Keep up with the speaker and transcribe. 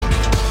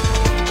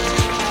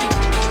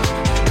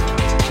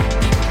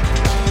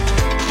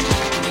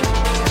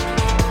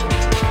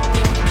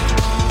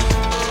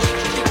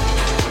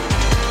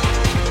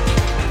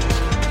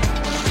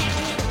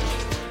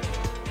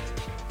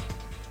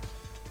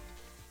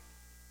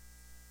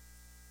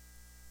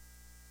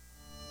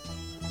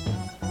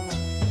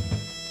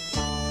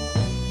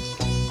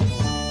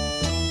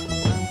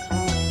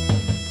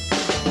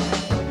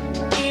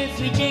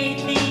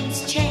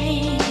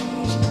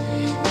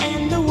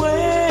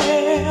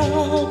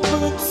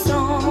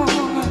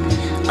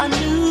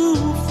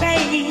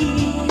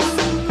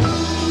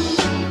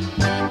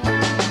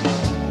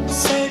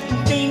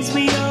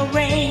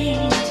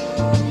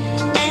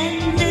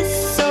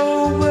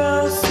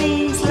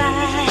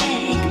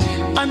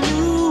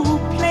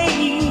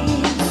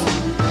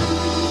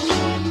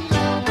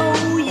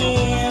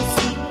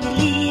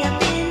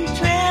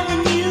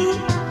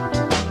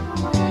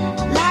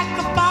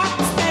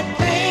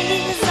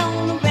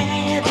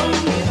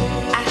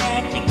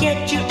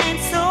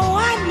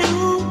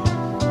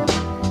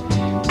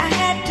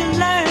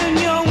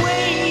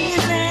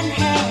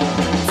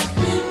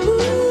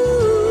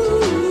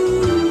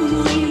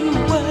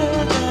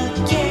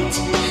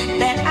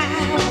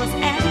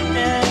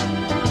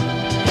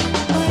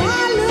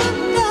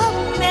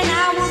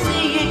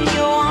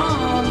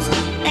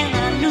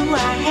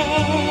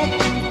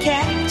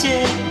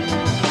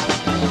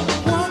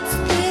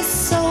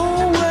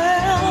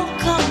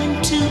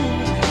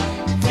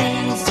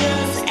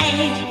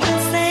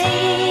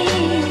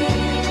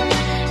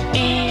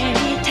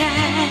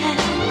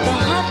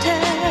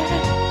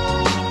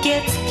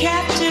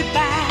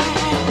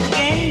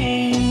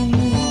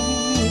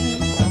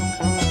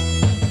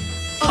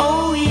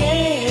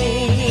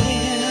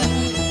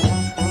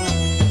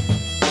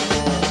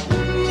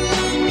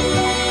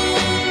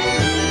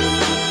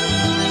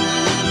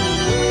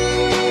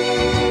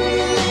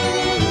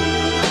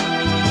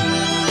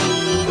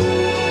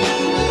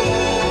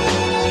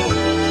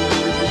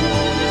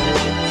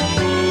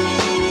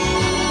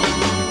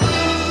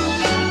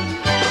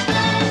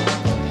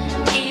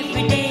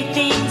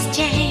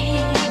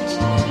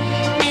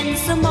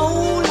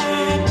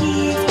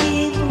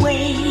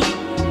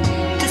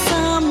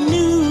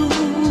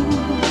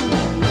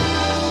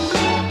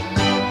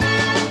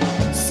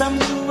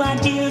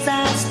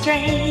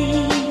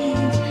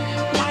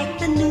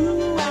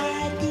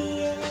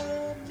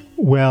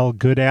Well,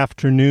 good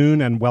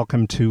afternoon and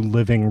welcome to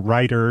Living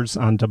Writers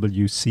on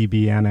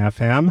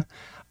WCBN-FM.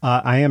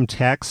 I am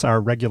Tex. Our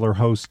regular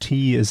host,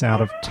 T, is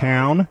out of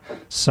town.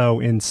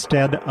 So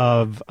instead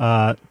of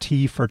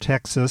T for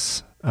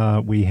Texas,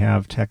 we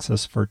have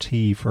Texas for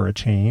T for a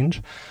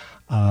change.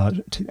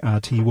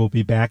 T will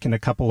be back in a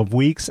couple of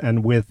weeks,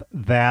 and with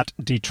that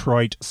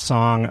Detroit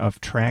song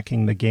of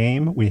Tracking the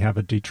Game, we have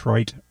a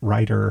Detroit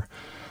writer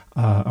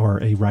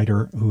or a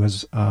writer who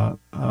has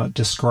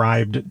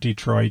described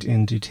Detroit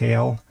in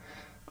detail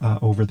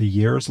over the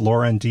years.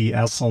 Loren D.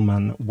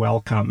 Esselman,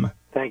 welcome.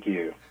 Thank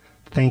you.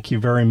 Thank you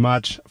very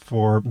much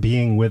for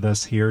being with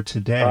us here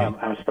today. I'm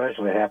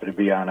especially happy to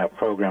be on a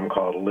program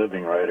called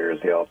Living Writers.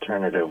 The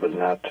alternative was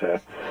not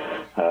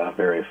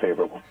very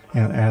favorable.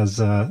 As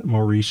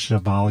Maurice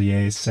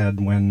Chevalier said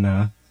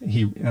when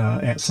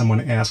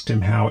someone asked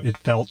him how it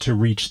felt to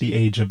reach the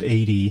age of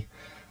 80,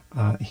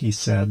 he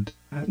said,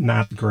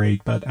 not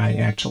great, but I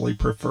actually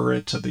prefer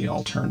it to the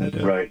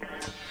alternative. Right.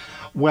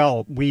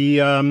 Well, we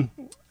often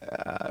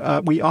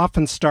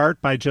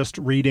start by just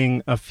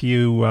reading a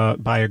few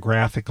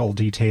biographical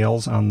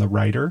details on the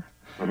writer.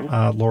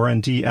 Mm-hmm.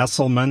 Loren D.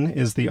 Esselman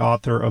is the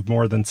author of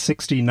more than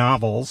 60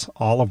 novels,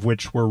 all of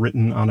which were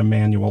written on a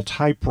manual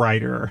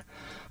typewriter.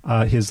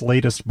 His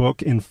latest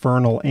book,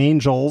 Infernal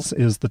Angels,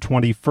 is the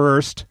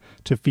 21st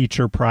to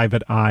feature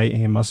Private Eye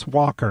Amos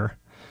Walker.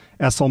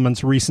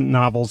 Esselman's recent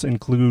novels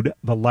include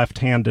The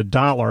Left-Handed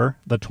Dollar,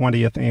 the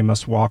 20th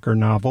Amos Walker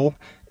novel,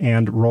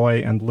 and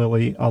Roy and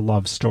Lily, A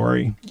Love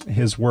Story.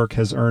 His work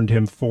has earned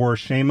him 4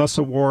 Shamus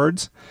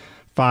Awards,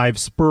 5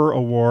 Spur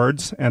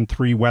Awards, and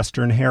 3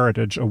 Western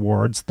Heritage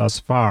Awards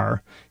thus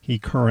far. He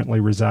currently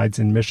resides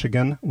in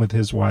Michigan with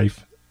his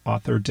wife,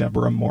 author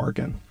Deborah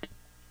Morgan.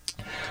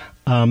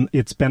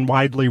 It's been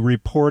widely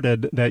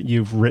reported that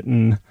you've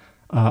written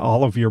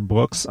all of your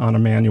books on a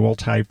manual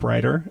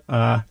typewriter.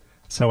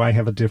 So I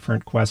have a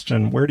different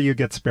question. Where do you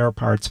get spare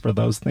parts for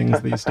those things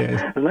these days?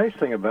 The nice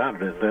thing about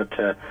it is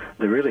that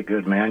the really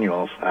good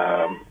manuals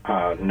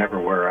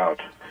never wear out.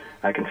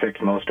 I can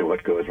fix most of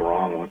what goes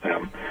wrong with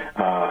them.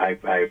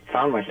 I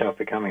found myself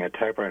becoming a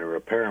typewriter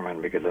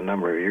repairman because a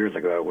number of years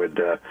ago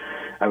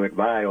I would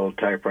buy old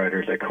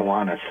typewriters at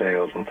Kiwanis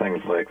sales and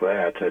things like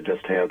that to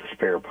just have the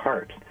spare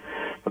parts.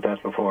 But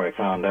that's before I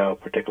found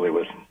out, particularly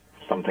with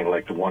something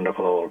like the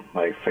wonderful old,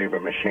 my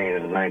favorite machine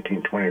in the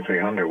 1923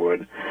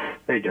 Underwood,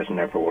 they just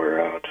never wear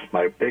out.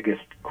 My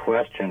biggest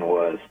question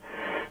was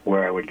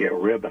where I would get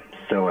ribbons.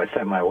 So I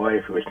sent my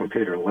wife, who was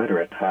computer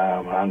literate,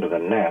 onto the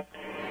net,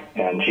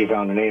 and she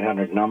found an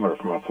 800 number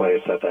from a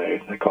place that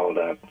they called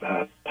a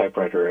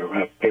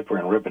typewriter paper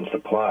and ribbon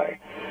supply,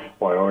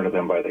 where I ordered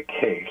them by the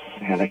case.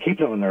 And I keep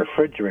them in the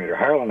refrigerator.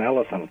 Harlan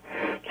Ellison,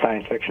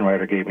 science fiction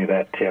writer, gave me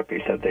that tip.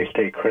 He said they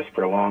stay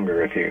crisper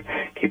longer if you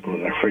keep them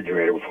in the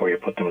refrigerator before you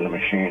put them in the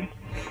machine.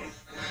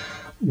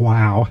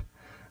 Wow.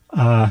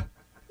 I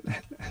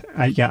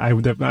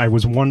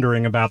was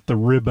wondering about the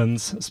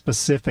ribbons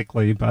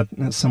specifically, but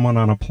someone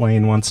on a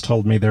plane once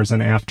told me there's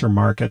an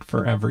aftermarket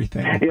for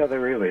everything. Yeah, there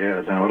really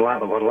is. And what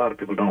a lot of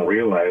people don't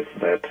realize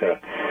that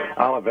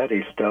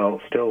Olivetti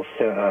still sells,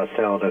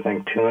 I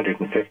think,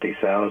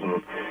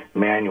 250,000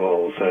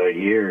 manuals a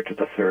year to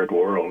the third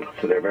world.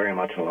 So they're very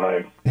much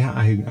alive. Yeah,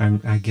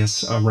 I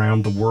guess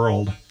around the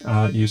world,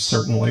 you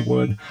certainly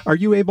would. Are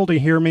you able to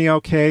hear me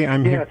okay?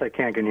 Yes, I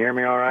can. Can you hear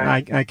me all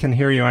right? I can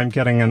hear you. I'm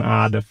getting an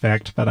odd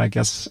effect, but I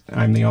guess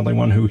I'm the only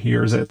one who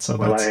hears it. So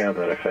well, I have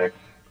that effect.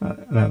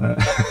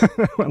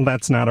 well,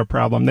 that's not a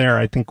problem there.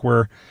 I think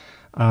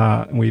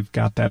we've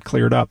got that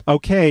cleared up.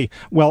 Okay.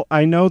 Well,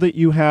 I know that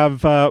you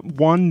have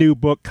one new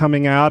book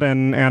coming out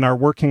and are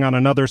working on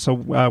another, so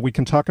we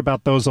can talk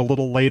about those a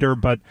little later.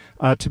 But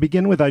to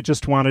begin with, I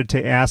just wanted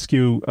to ask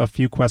you a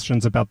few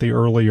questions about the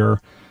earlier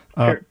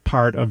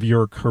part of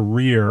your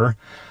career.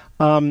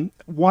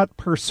 What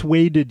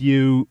persuaded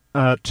you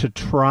to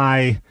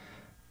try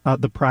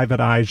the private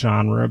eye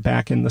genre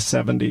back in the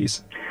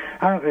 70s?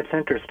 It's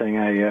interesting.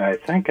 I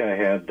think I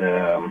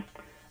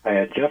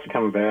had just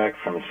come back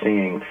from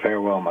seeing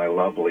Farewell, My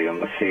Lovely in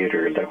the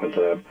theater. That was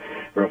a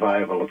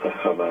revival of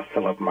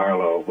Philip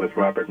Marlowe with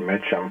Robert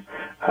Mitchum.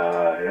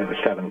 It was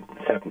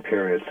seven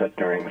periods set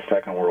during the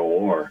Second World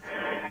War,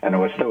 and it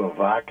was so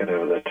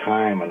evocative of the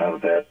time and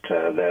of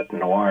that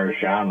noir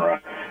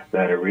genre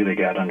that it really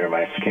got under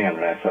my skin.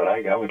 And I thought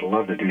I would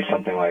love to do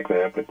something like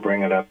that, but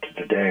bring it up to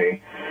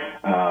today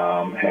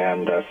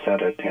and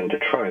set it in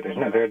Detroit.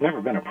 There had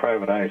never been a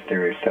private eye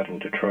series set in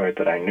Detroit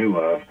that I knew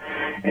of,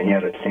 and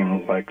yet it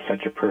seemed like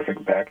such a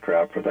perfect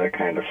backdrop for that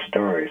kind of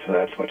story. So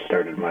that's what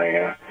started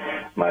my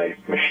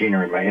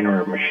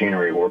inner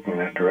machinery working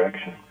that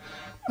direction.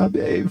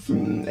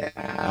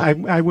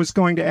 I was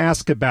going to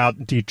ask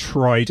about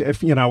Detroit.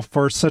 If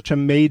for such a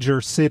major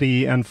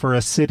city and for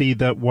a city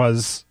that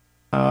was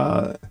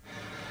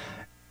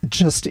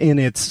just in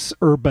its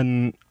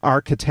urban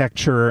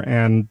architecture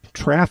and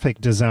traffic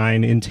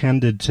design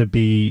intended to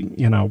be,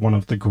 one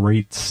of the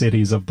great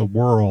cities of the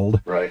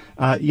world. Right.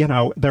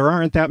 There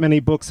aren't that many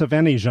books of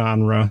any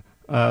genre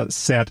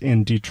set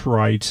in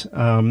Detroit.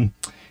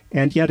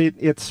 And yet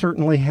it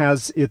certainly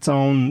has its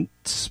own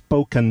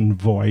spoken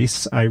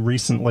voice. I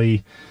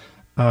recently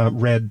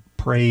read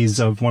praise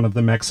of one of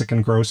the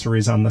Mexican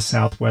groceries on the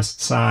southwest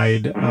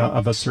side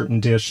of a certain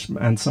dish,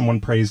 and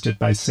someone praised it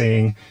by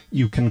saying,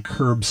 "You can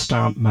curb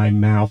stomp my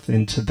mouth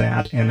into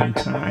that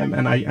anytime."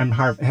 And I'm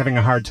having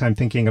a hard time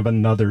thinking of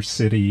another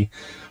city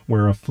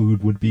where a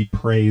food would be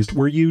praised.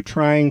 Were you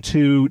trying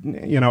to,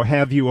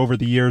 have you over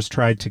the years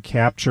tried to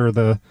capture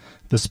the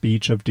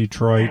speech of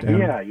Detroit?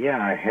 Yeah,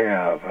 I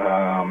have.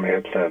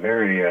 It's a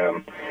very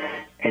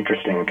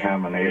interesting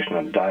combination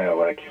of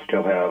dialect. You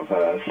still have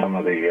some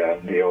of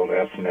the old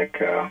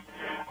ethnic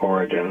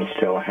origins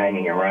still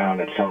hanging around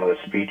in some of the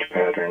speech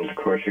patterns. Of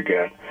course, you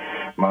get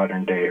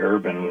modern day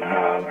urban,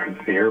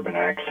 the urban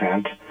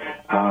accent.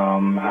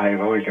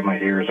 I've always got my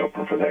ears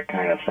open for that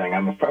kind of thing.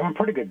 I'm a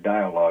pretty good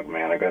dialogue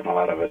man. I've gotten a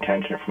lot of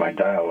attention for my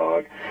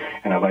dialogue,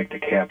 and I like to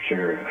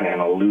capture an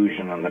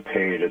illusion on the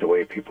page of the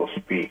way people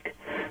speak.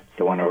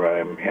 So whenever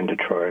I'm in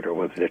Detroit or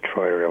with a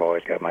Detroiter, I've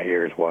always got my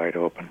ears wide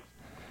open.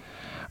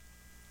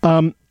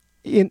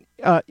 In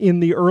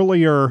the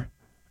earlier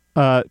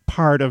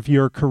part of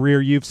your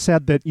career, you've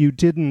said that you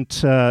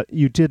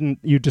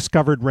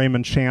discovered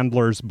Raymond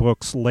Chandler's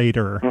books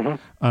later,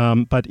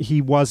 but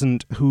he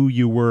wasn't who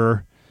you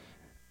were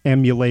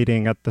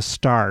emulating at the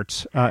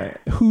start.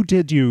 Who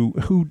did you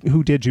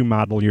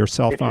model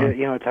yourself on?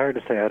 It's hard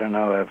to say. I don't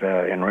know if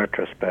in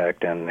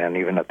retrospect and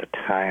even at the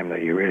time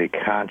that you really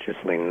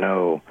consciously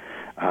know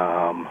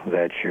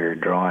that you're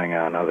drawing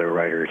on other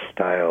writers'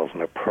 styles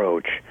and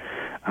approach.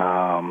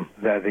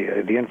 That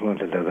the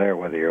influences are there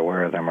whether you're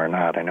aware of them or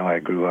not. I know I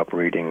grew up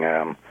reading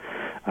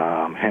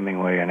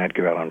Hemingway and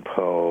Edgar Allan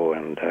Poe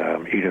and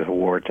Edith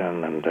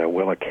Wharton and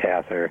Willa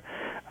Cather,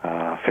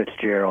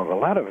 Fitzgerald, a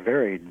lot of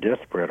very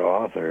disparate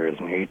authors,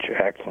 and each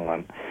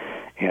excellent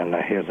in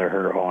his or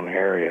her own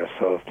area.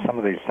 So some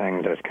of these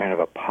things, there's kind of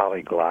a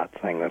polyglot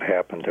thing that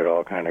happens. It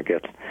all kind of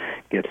gets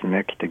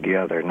mixed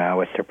together. Now, I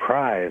was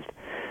surprised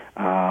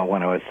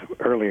when I was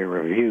earlier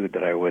reviewed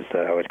that I was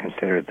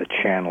considered the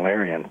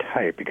Chandlerian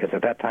type, because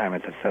at that time,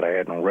 as I said, I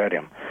hadn't read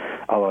him.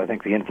 Although I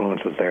think the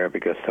influence was there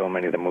because so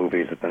many of the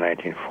movies of the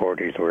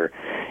 1940s were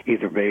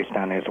either based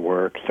on his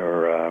works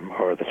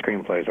or the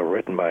screenplays were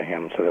written by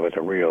him, so there was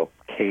a real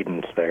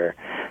cadence there,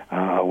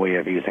 a way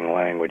of using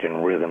language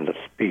and rhythms of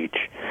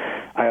speech.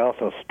 I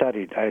also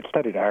had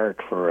studied art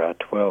for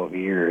 12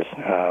 years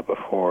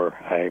before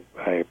I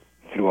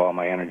threw all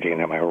my energy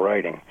into my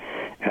writing.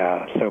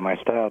 So my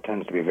style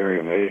tends to be very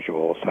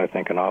visual, so I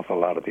think an awful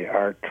lot of the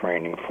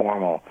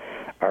formal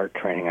art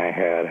training I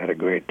had a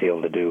great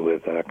deal to do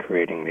with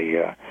creating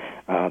the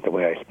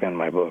way I spin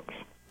my books.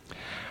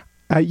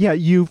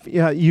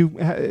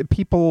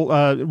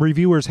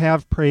 Reviewers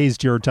have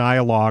praised your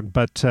dialogue,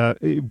 but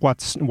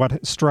what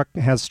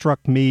has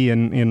struck me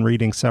in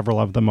reading several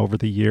of them over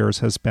the years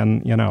has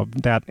been,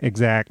 that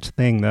exact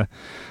thing, the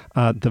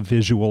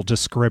visual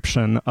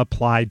description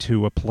applied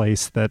to a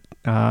place that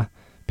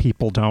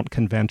people don't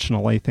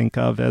conventionally think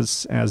of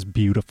as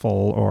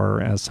beautiful or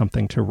as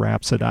something to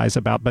rhapsodize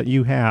about, but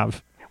you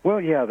have.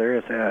 Well, yeah, there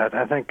is.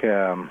 I think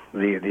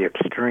the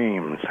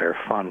extremes are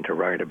fun to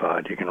write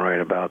about. You can write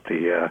about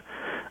the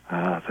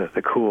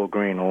cool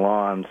green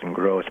lawns in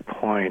Grosse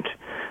Pointe,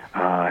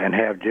 and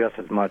have just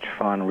as much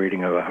fun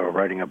writing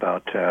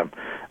about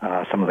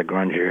some of the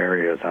grungy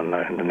areas and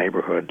the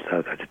neighborhoods,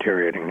 the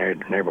deteriorating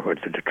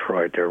neighborhoods of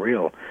Detroit. They're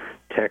real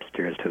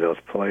textures to those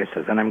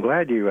places, and I'm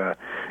glad you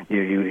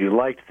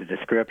liked the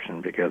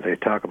description, because they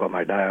talk about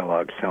my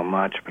dialogue so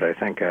much. But I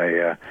think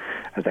I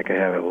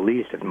have at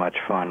least as much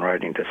fun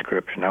writing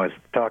description. I was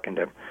talking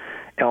to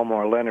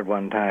Elmore Leonard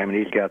one time, and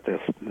he's got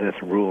this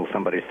rule.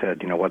 Somebody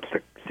said, what's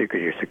the secret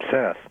of your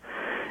success?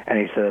 And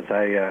he says,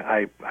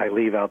 I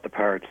leave out the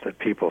parts that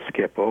people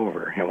skip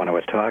over. And when I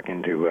was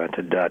talking to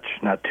Dutch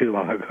not too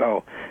long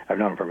ago, I've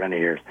known him for many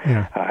years.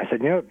 Yeah. I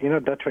said,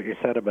 Dutch, what you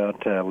said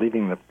about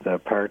leaving the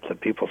parts that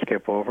people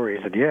skip over?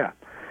 He said, yeah.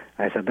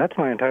 I said, that's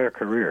my entire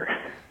career.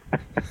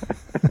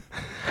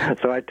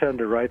 So I tend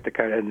to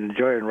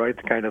enjoy and write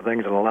the kind of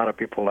things that a lot of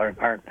people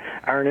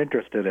aren't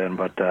interested in,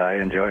 but I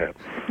enjoy it.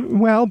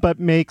 Well, but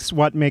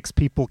what makes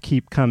people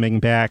keep coming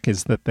back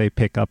is that they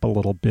pick up a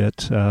little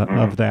bit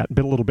of that,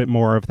 a little bit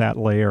more of that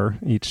layer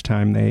each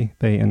time they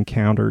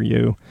encounter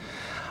you.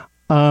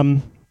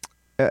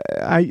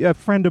 A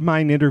friend of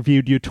mine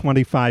interviewed you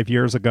 25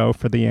 years ago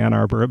for the Ann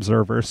Arbor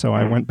Observer, so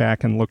I went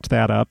back and looked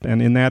that up.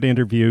 And in that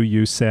interview,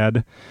 you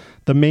said,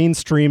 "The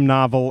mainstream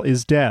novel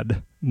is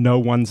dead. No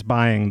one's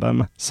buying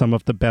them. Some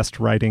of the best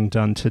writing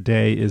done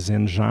today is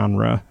in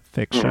genre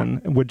fiction."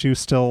 Would you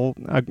still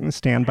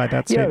stand by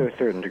that statement? Yeah, to a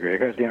certain degree,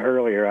 because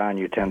earlier on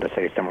you tend to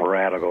say some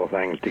radical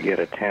things to get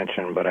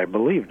attention, but I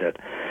believed it,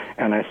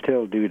 and I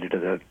still do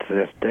to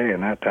this day,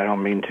 and that I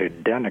don't mean to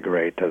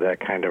denigrate to that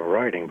kind of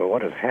writing, but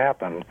what has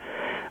happened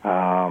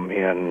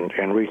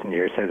in recent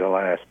years, say the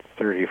last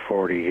 30,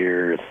 40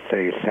 years,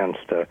 say since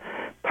the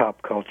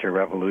pop culture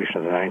revolution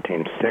of the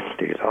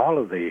 1960s, all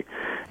of the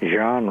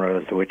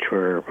genres which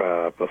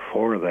were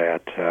before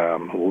that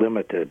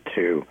limited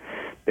to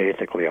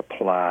basically a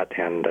plot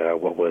and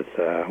what was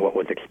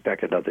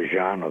expected of the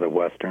genre, the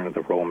Western or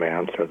the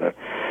romance or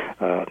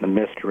the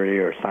mystery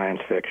or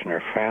science fiction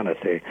or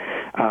fantasy,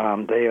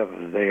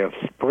 they have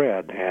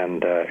spread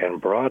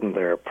and broadened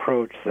their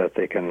approach so that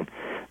they can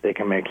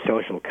make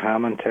social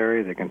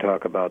commentary, they can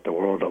talk about the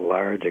world at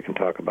large, they can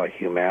talk about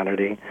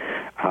humanity,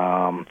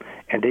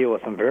 and deal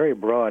with some very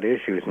broad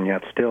issues, and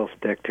yet still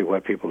stick to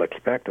what people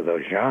expect of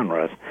those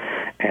genres.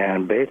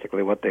 And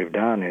basically, what they've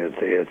done is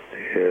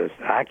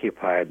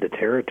occupied the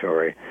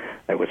territory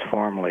that was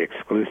formerly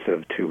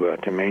exclusive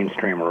to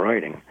mainstream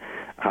writing.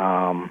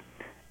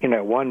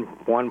 At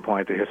one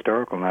point, the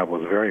historical novel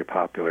was very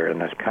popular in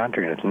this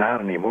country, and it's not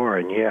anymore.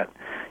 And yet,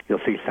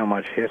 you'll see so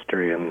much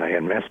history and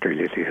mysteries.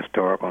 You see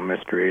historical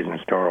mysteries and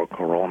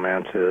historical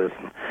romances,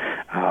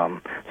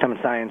 and some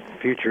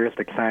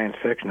futuristic science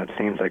fiction. It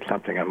seems like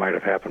something that might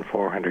have happened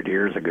 400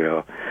 years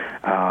ago.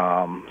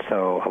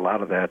 So a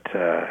lot of that,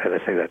 as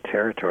I say, that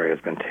territory has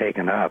been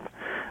taken up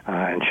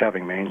and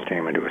shoving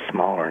mainstream into a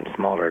smaller and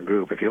smaller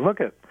group. If you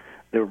look at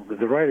the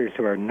writers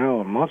who are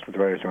known, most of the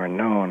writers who are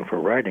known for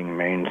writing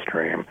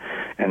mainstream,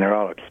 and they're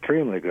all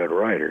extremely good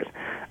writers,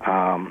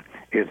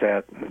 is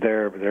that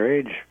their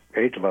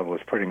age level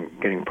is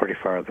getting pretty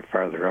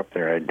farther up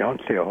there. I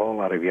don't see a whole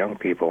lot of young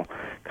people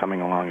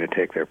coming along to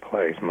take their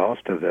place.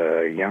 Most of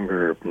the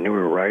younger,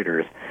 newer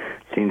writers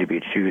seem to be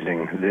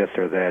choosing this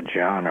or that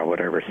genre,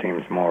 whatever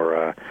seems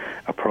more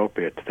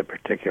appropriate to the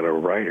particular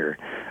writer,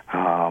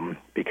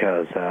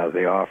 because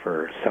they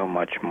offer so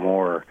much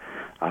more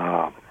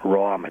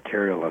raw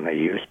material than they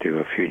used to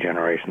a few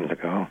generations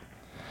ago.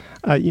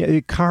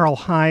 Carl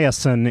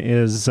Hiaasen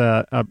is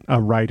a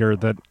writer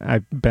that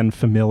I've been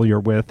familiar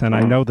with, and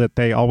I know that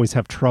they always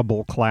have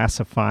trouble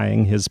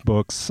classifying his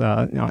books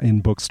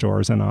in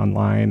bookstores and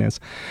online as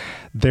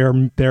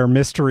they're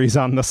mysteries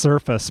on the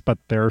surface, but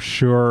they're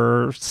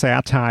sure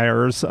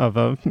satires of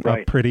a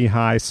pretty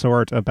high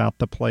sort about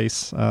the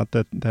place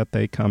that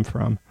they come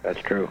from.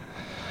 That's true.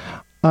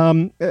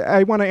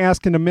 I want to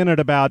ask in a minute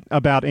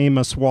about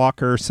Amos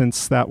Walker,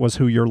 since that was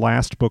who your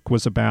last book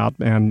was about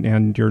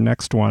and your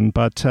next one.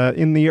 But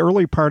in the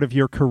early part of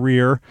your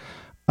career,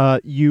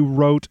 you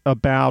wrote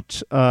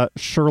about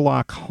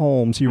Sherlock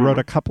Holmes. You wrote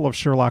a couple of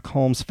Sherlock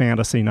Holmes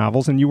fantasy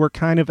novels, and you were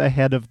kind of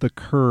ahead of the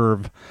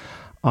curve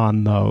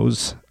on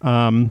those.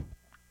 Have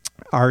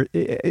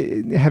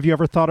you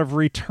ever thought of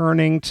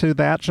returning to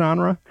that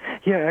genre?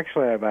 Yeah,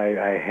 actually,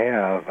 I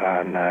have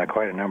on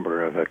quite a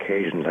number of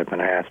occasions. I've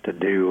been asked to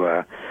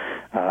do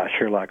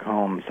Sherlock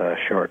Holmes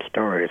short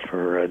stories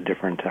for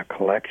different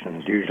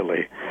collections,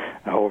 usually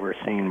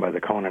overseen by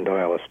the Conan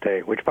Doyle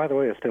estate, which, by the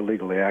way, is still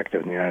legally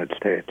active in the United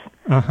States.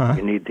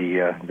 You need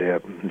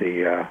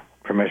the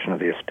permission of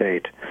the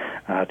estate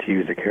to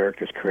use the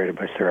characters created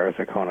by Sir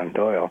Arthur Conan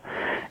Doyle.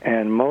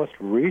 And most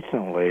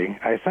recently,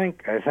 I've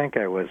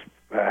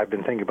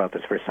been thinking about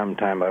this for some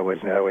time. I was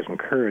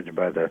encouraged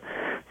by the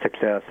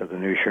success of the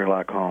new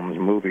Sherlock Holmes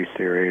movie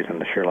series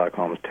and the Sherlock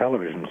Holmes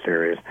television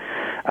series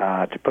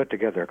to put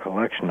together a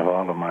collection of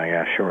all of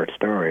my short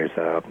stories.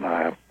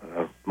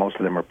 Most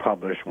of them are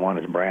published. One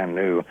is brand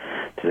new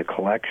to the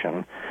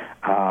collection.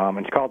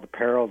 It's called The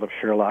Perils of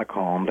Sherlock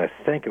Holmes. I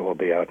think it will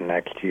be out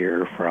next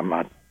year from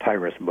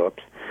Tyrus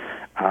Books.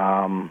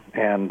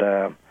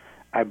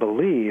 I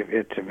believe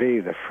it to be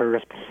the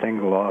first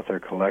single-author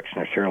collection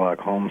of Sherlock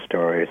Holmes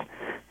stories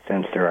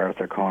since Sir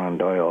Arthur Conan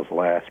Doyle's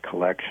last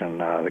collection,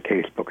 the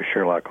Case Book of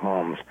Sherlock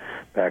Holmes,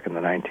 back in the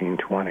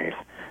 1920s.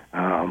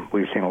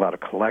 We've seen a lot of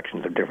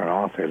collections of different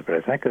authors, but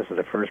I think this is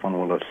the first one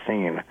we'll have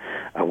seen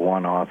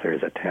one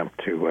author's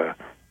attempt to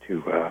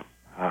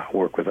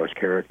work with those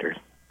characters.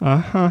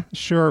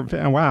 Sure.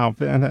 Wow,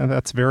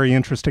 that's very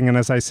interesting. And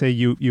as I say,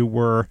 you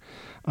were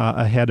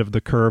ahead of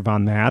the curve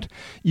on that.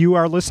 You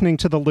are listening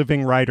to the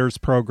Living Writers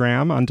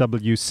program on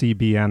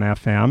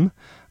WCBN-FM.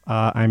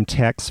 I'm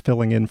Tex,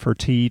 filling in for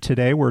T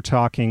today. We're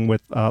talking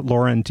with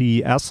Loren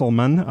D.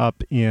 Esselman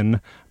up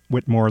in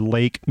Whitmore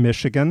Lake,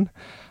 Michigan,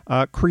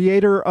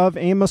 creator of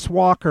Amos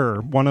Walker,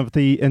 one of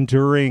the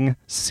enduring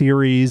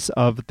series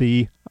of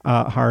the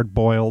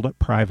hard-boiled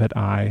private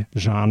eye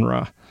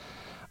genre.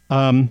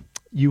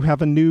 You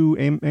have a new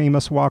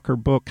Amos Walker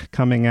book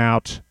coming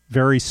out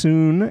very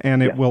soon,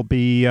 and it will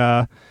be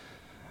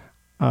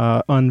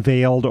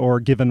unveiled or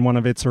given one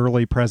of its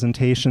early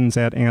presentations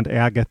at Aunt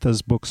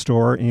Agatha's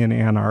bookstore in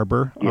Ann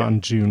Arbor on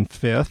June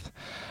 5th.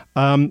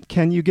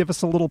 Can you give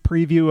us a little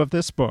preview of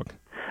this book?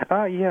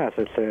 Yes,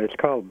 it's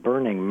called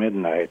Burning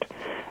Midnight,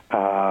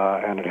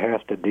 and it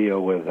has to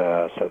deal with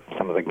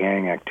some of the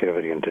gang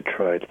activity in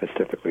Detroit,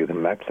 specifically the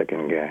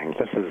Mexican gangs.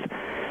 This is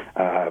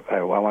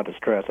I want to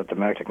stress that the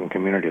Mexican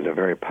community is a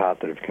very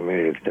positive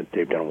community.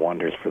 They've done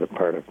wonders for the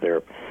part of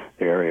their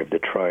area of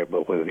Detroit,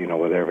 but with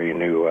every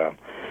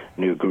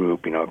new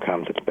group,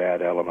 comes its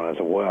bad element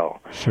as well.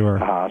 Sure.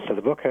 So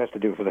the book has to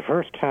do, for the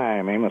first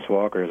time, Amos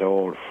Walker's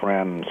old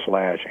friend /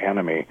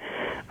 enemy,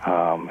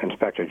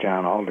 Inspector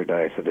John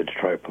Alderdice of the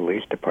Detroit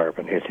Police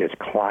Department, is his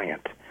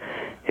client.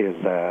 His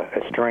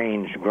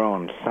estranged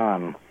grown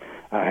son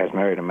has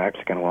married a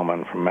Mexican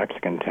woman from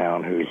Mexican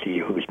Town whose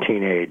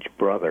teenage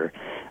brother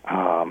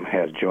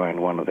has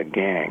joined one of the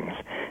gangs,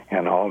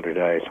 and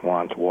Alderdice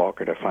wants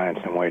Walker to find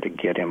some way to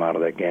get him out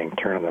of that gang,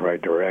 turn in the right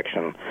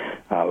direction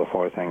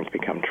before things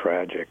become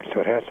tragic. So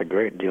it has a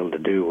great deal to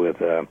do with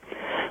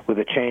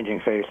the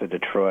changing face of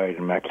Detroit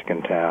and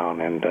Mexican Town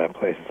and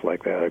places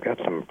like that. I've got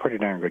some pretty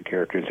darn good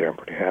characters there I'm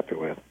pretty happy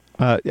with.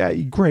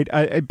 Great.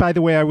 By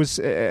the way, I was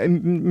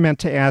meant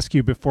to ask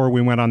you before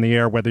we went on the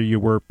air whether you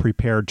were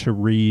prepared to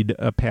read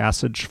a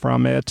passage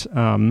from it.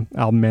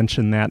 I'll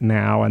mention that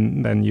now,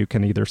 and then you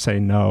can either say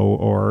no,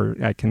 or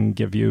I can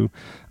give you...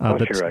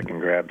 sure, I can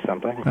grab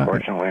something.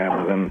 Fortunately,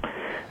 I'm within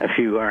a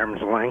few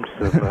arm's lengths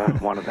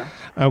of one of them.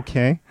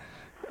 Okay.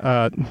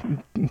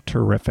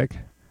 Terrific.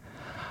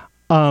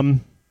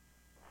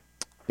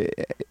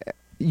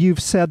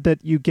 You've said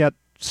that you get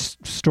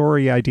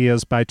story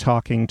ideas by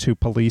talking to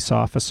police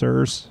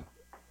officers.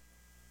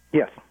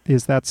 Yes.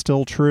 Is that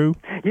still true?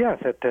 Yes,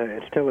 it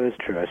still is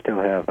true. I still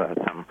have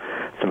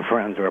some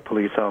friends who are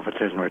police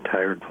officers and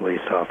retired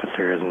police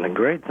officers, and the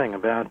great thing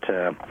about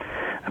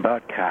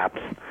cops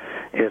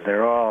is they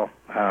all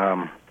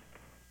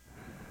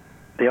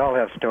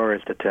have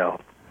stories to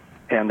tell,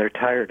 and they're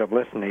tired of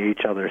listening to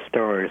each other's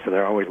stories, so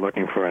they're always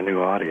looking for a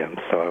new audience.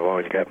 So I've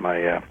always got my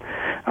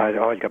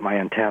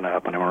antenna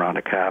up when I'm around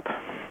a cop.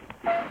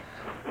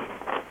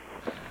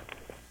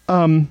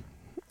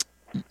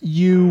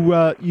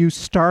 You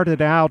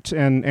started out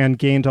and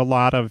gained a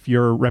lot of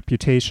your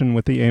reputation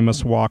with the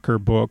Amos Walker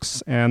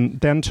books, and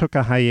then took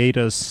a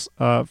hiatus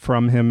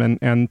from him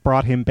and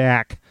brought him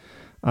back,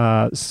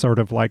 sort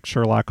of like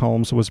Sherlock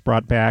Holmes was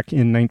brought back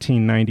in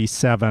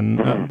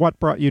 1997. What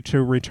brought you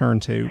to return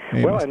to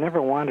Amos? Well, I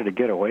never wanted to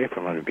get away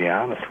from him, to be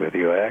honest with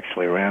you. I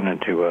actually ran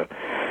into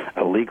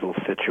a legal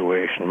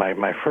situation.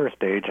 My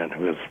first agent,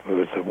 who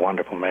was a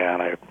wonderful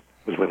man, I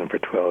was with him for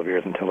 12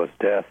 years until his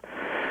death,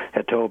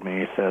 had told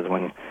me, he says,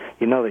 when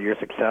you know that you're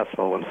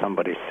successful when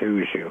somebody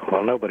sues you.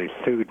 Well, nobody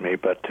sued me,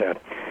 but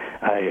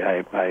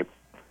I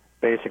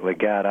basically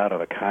got out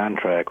of a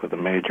contract with a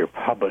major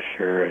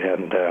publisher,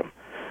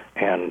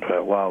 and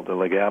while the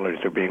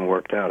legalities were being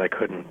worked out, I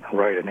couldn't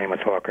write an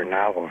Amos Walker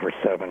novel for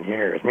 7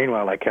 years.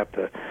 Meanwhile, I kept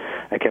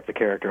the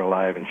character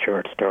alive in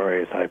short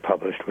stories. I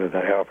published with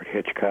Alfred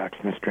Hitchcock's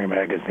Mystery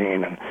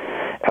Magazine and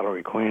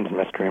Ellery Queen's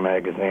Mystery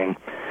Magazine.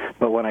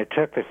 But when I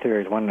took the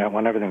series, when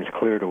everything was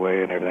cleared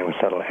away and everything was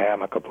settled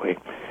amicably,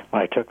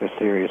 when I took the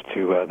series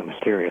to the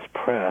Mysterious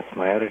Press,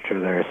 my editor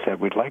there said,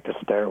 "We'd like to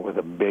start with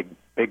a big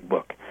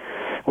book."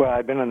 Well,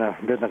 I've been in the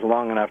business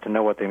long enough to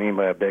know what they mean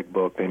by a big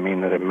book. They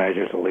mean that it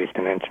measures at least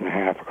 1.5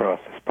 inches across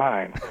the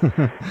spine.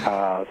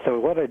 So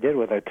what I did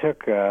was I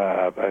took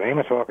an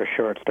Amos Walker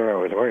short story I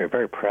was very,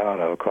 very proud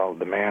of called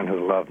The Man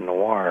Who Loved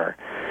Noir,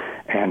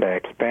 and I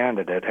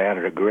expanded it,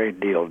 added a great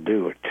deal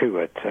to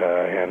it,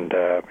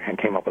 and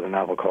came up with a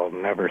novel called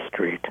Never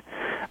Street.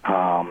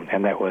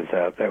 And that was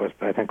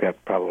I think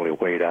that probably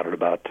weighed out at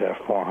about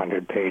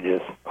 400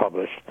 pages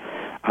published,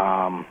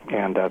 and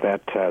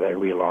that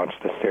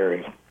relaunched the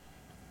series.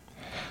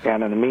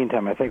 And in the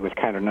meantime, I think it was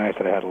kind of nice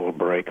that I had a little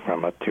break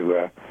from it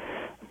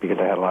because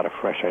I had a lot of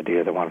fresh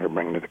ideas I wanted to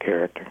bring to the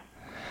character.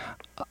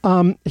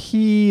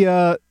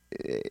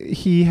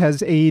 he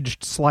has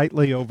aged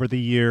slightly over the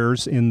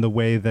years in the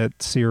way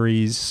that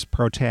series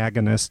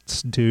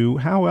protagonists do.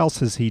 How else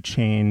has he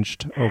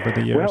changed over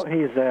the years? Well,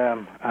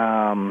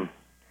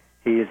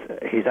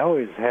 he's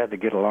always had to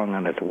get along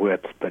on his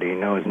wits, but he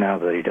knows now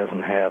that he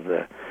doesn't have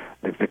the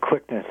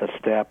quickness of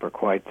step or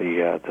quite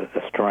the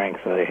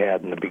strength that he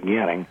had in the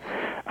beginning.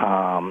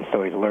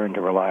 So he's learned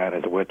to rely on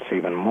his wits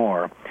even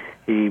more.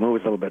 He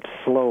moves a little bit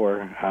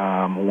slower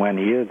when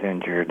he is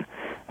injured.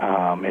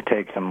 It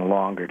takes him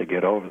longer to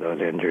get over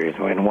those injuries.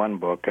 In one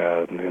book,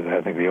 I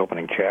think the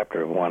opening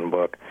chapter of one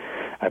book,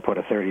 I put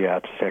a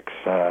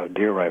 30-06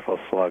 deer rifle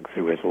slug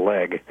through his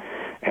leg,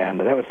 and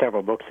that was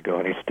several books ago,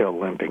 and he's still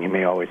limping. He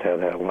may always have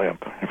that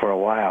limp. And for a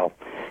while,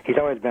 he's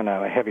always been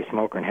a heavy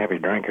smoker and heavy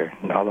drinker,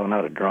 although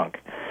not a drunk.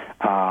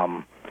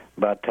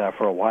 But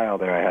for a while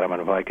there, I had him on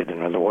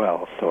Vicodin as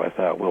well, so I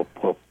thought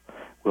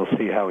we'll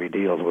see how he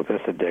deals with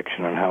this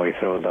addiction and how he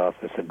throws off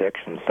this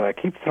addiction. So I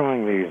keep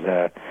throwing these.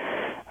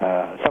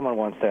 Someone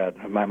once said,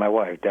 my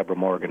wife, Deborah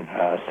Morgan,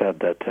 said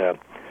that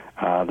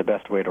the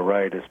best way to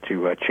write is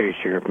to chase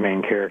your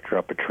main character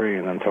up a tree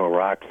and then throw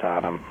rocks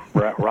at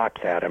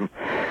him,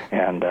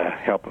 and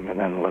help him, and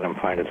then let him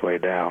find his way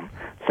down.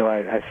 So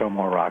I throw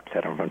more rocks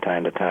at him from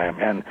time to time,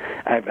 and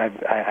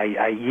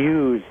I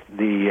use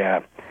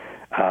the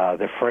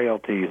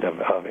frailties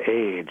of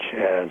age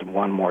as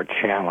one more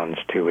challenge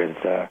to his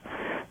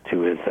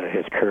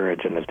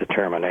courage and his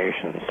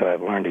determination. So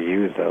I've learned to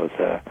use those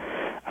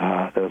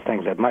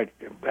things that might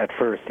at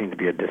first seem to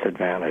be a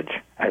disadvantage.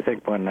 I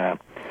think when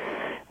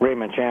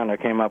Raymond Chandler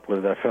came up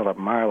with Philip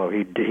Marlowe,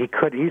 he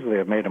could easily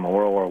have made him a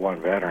World War I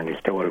veteran. He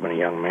still would have been a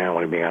young man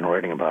when he began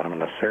writing about him in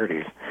the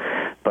 30s.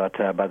 But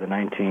by the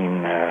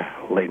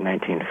late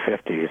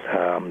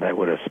 1950s, that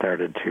would have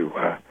started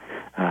to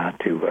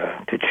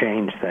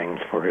change things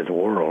for his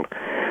world.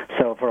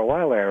 So for a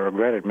while I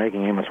regretted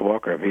making Amos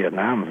Walker a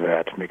Vietnam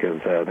vet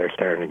because they're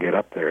starting to get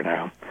up there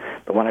now.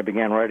 But when I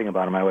began writing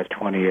about him, I was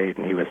 28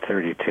 and he was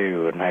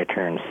 32, and I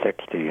turned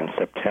 60 in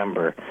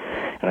September.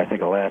 And I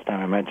think the last time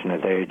I mentioned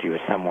his age, he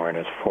was somewhere in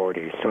his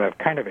 40s. So I've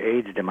kind of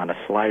aged him on a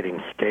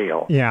sliding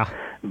scale. Yeah.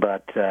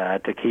 But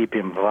to keep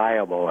him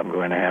viable, I'm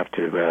going to have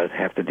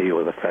to deal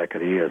with the fact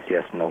that he is,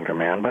 yes, an older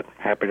man. But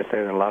happy to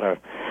say that a lot of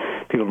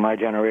people in my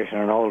generation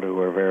and older who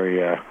are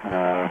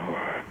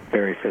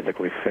very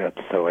physically fit.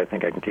 So I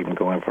think I can keep him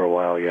going for a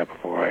while yet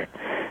before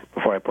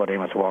I put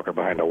Amos Walker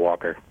behind a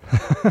walker.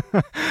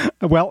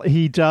 Well,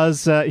 he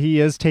does. He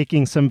is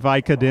taking some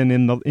Vicodin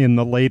in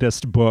the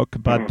latest book,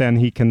 but then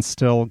he can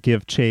still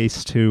give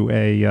chase to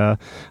a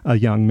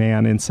young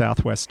man in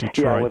Southwest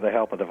Detroit. Yeah, with the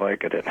help of the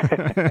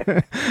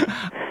Vicodin.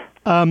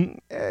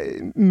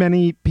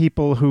 Many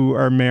people who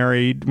are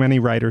married, many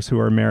writers who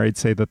are married,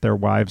 say that their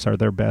wives are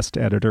their best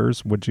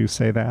editors. Would you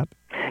say that?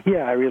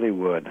 Yeah, I really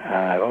would.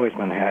 I've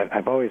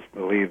always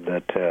believed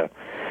that.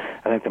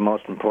 I think the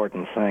most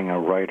important thing a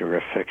writer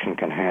of fiction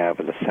can have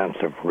is a sense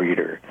of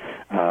reader.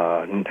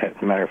 As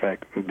a matter of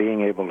fact,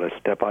 being able to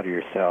step out of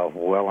yourself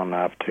well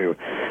enough to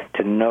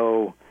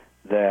know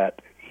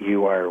that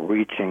you are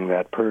reaching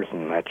that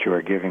person, that you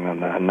are giving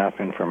them enough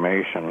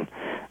information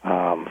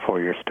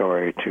for your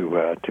story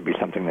to be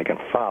something they can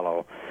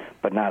follow,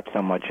 but not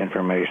so much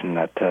information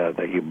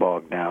that you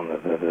bog down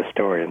the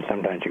story. And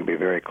sometimes you can be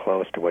very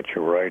close to what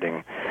you're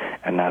writing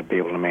and not be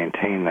able to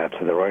maintain that.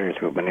 So the writers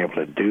who have been able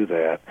to do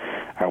that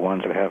are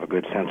ones who have a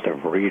good sense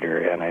of reader.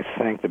 And I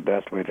think the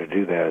best way to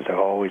do that is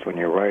always, when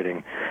you're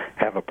writing,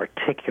 have a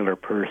particular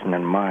person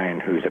in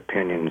mind whose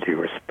opinions you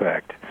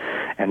respect.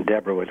 And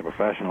Deborah was a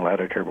professional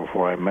editor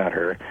before I met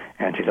her,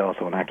 and she's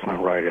also an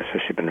excellent writer, so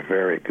she's been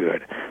very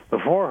good.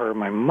 Before her,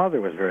 my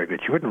mother was very good.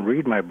 She wouldn't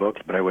read my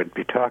books, but I would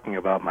be talking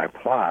about my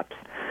plots,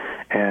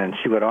 and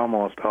she would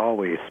almost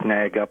always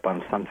snag up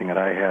on something that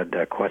I had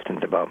questions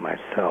about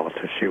myself.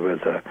 So she was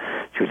a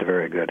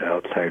very good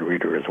outside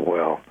reader as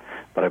well.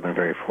 But I've been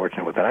very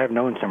fortunate with that. I've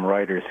known some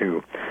writers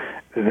who,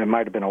 there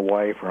might have been a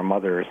wife or a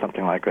mother or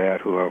something like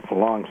that, who have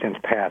long since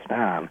passed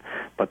on,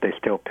 but they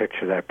still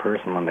picture that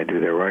person when they do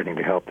their writing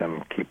to help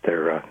them keep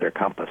their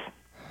compass.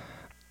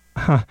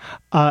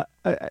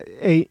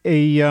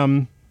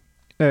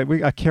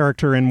 A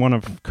character in one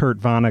of Kurt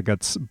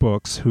Vonnegut's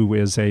books, who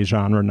is a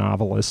genre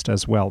novelist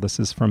as well, this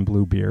is from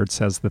Bluebeard,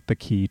 says that the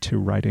key to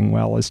writing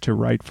well is to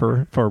write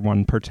for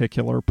one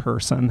particular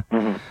person.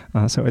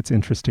 Mm-hmm. So it's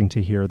interesting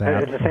to hear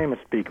that. It's the same as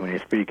speaking. When you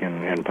speak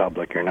in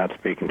public, you're not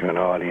speaking to an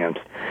audience.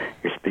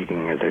 You're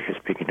speaking as if you're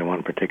speaking to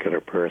one particular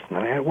person.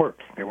 And it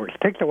works. It works.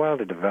 It takes a while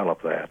to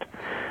develop that.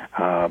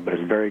 But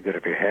it's very good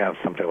if you have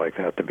something like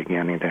that at the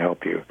beginning to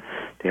help you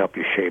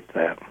shape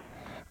that.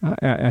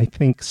 I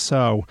think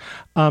so.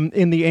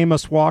 In the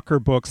Amos Walker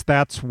books,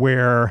 that's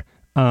where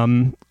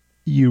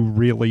you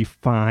really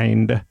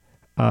find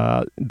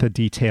the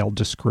detailed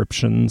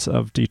descriptions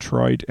of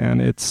Detroit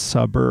and its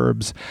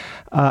suburbs.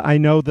 I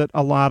know that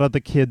a lot of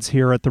the kids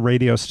here at the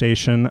radio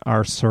station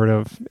are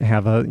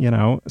have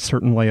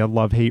certainly a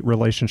love-hate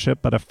relationship,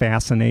 but a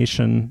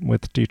fascination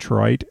with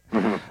Detroit.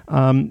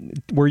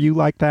 Mm-hmm. Were you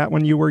like that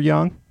when you were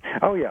young?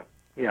 Oh, yeah.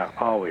 Yeah,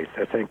 always.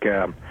 I think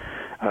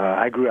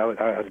I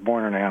was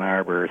born in Ann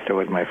Arbor. So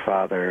was my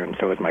father, and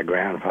so was my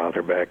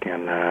grandfather back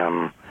in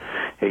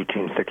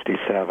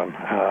 1867.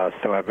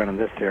 So I've been in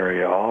this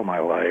area all my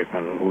life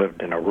and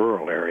lived in a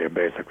rural area,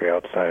 basically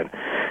outside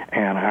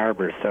Ann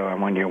Arbor. So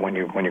when you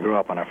grow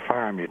up on a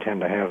farm, you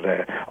tend to have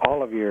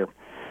all of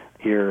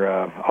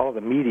all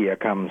the media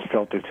comes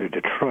filtered through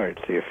Detroit,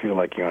 so you feel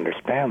like you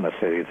understand the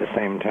city. At the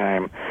same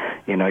time,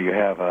 you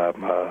have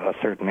a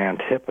certain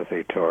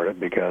antipathy toward it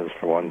because,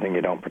 for one thing,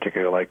 you don't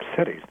particularly like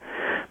cities.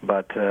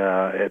 But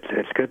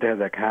it's good to have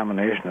that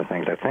combination of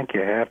things. I think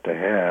you have to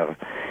have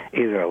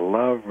either a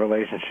love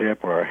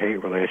relationship or a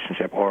hate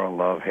relationship or a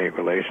love-hate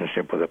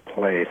relationship with a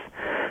place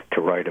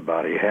to write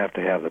about it. You have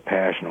to have the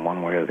passion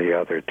one way or the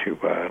other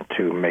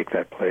to make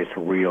that place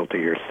real to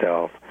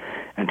yourself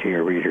and to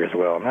your reader as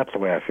well. And that's the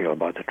way I feel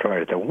about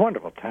Detroit. It's a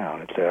wonderful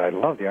town. I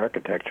love the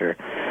architecture.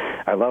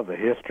 I love the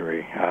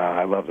history.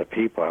 I love the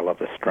people. I love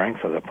the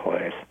strength of the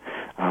place.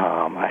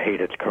 I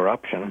hate its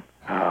corruption.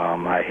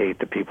 I hate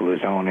the people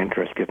whose own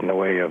interests get in the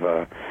way of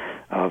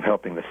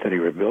helping the city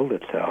rebuild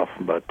itself.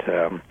 But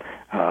the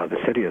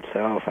city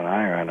itself and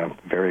I are on a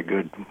very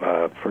good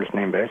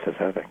first-name basis,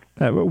 I think.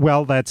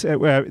 Well, that's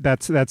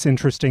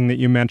interesting that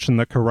you mentioned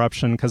the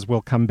corruption, because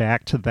we'll come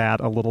back to that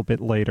a little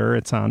bit later.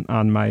 It's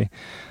on my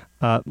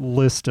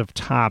list of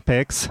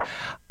topics.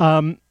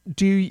 Were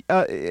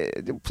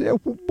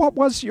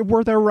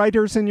there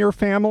writers in your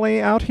family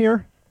out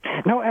here?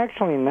 No,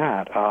 actually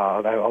not.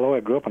 Although I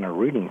grew up in a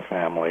reading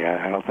family,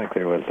 I don't think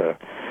there was a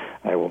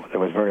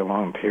very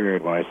long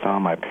period when I saw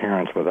my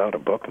parents without a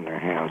book in their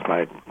hands.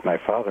 My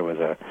father was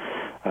a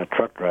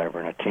truck driver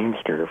and a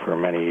teamster for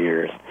many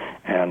years,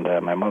 and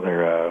my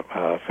mother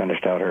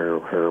finished out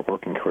her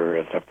working career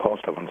as a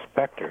postal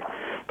inspector.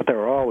 But there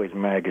were always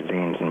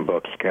magazines and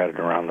books scattered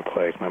around the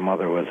place. My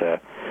mother was a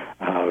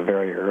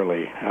very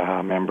early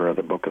member of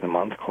the Book of the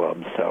Month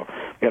Club, so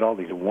we had all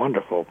these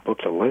wonderful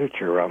books of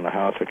literature around the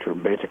house, which were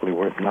basically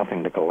worth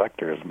nothing to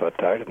collectors.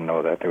 But I didn't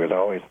know that there was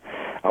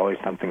always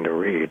something to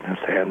read,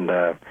 and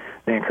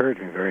they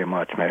encouraged me very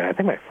much. I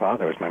think my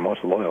father was my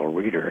most loyal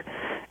reader,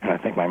 and I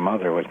think my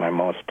mother was my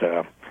most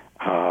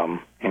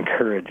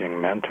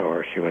encouraging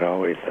mentor. She would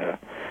always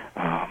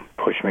not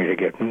push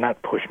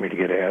me to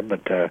get ahead,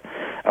 but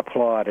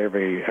applaud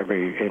every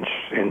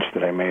inch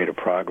that I made of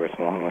progress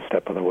along the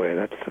step of the way.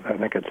 I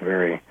think it's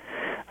very.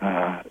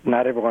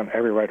 Not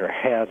every writer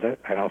has it.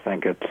 I don't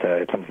think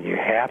it's something you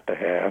have to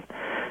have,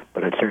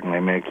 but it certainly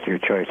makes your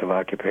choice of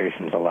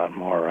occupations a lot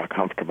more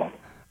comfortable.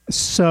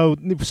 So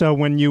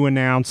when you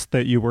announced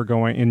that you were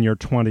going in your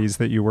 20s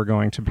that you were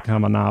going to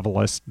become a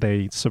novelist,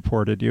 they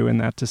supported you in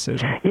that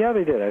decision? Yeah,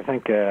 they did. I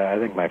think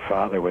my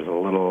father was a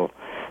little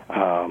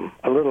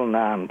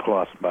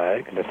nonplussed by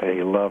it, because I say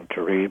he loved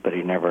to read, but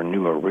he never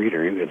knew a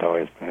reader. He had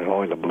always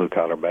a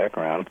blue-collar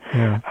background.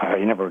 Yeah.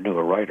 He never knew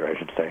a writer, I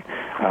should say.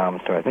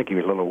 So I think he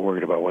was a little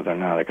worried about whether or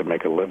not I could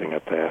make a living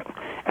at that.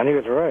 And he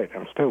was right.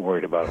 I'm still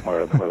worried about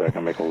whether I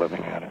can make a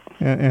living at it.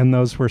 And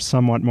those were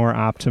somewhat more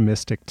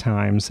optimistic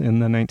times in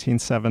the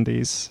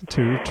 1970s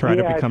to try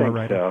to become a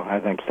writer. I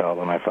think so.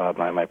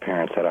 My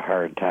parents had a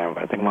hard time.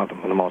 I think one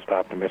of the most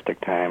optimistic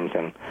times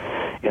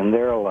in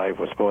their life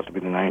was supposed to be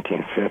the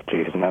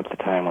 1950s, and that's the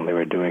time when they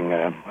were doing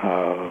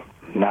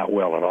not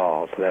well at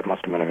all. So that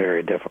must have been a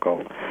very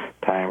difficult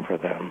time for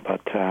them.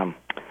 But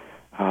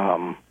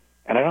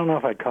and I don't know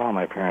if I'd call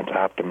my parents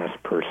optimists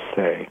per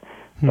se,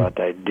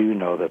 but I do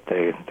know that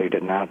they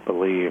did not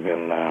believe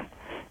in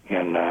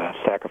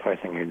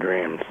sacrificing your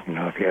dreams.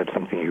 If you had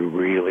something you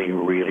really,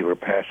 really were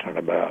passionate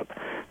about,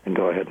 then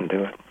go ahead and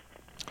do it.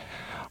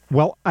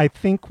 Well, I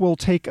think we'll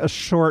take a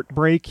short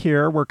break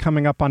here. We're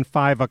coming up on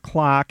 5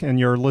 o'clock, and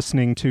you're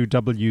listening to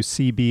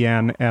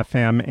WCBN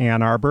FM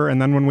Ann Arbor.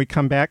 And then when we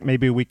come back,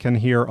 maybe we can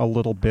hear a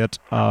little bit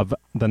of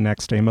the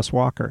next Amos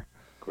Walker.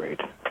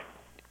 Great.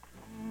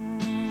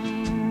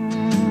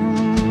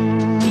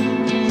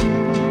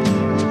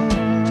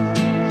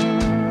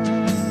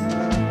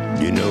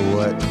 You know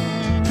what?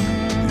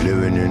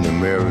 Living in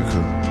America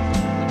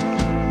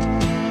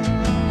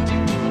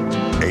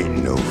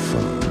ain't no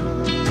fun.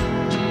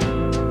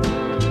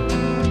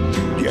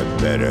 You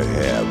better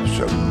have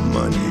some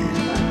money,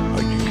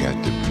 or you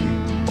got to be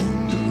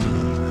on the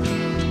run.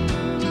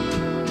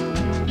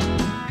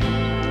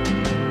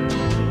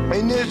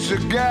 And it's a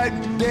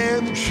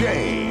goddamn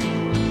shame,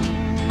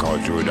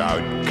 'cause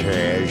without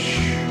cash,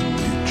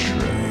 you're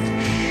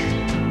trash.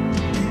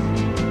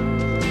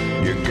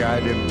 You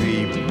gotta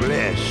be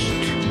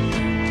blessed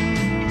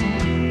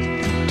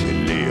to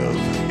live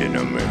in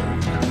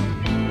America.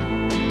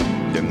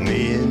 The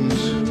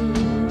men's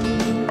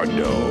are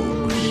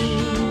dogs.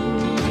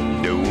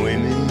 The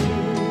women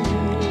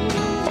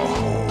are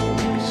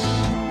hogs.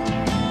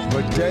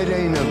 But that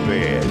ain't a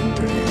bad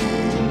thing.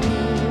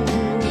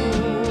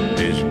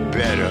 It's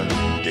better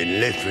than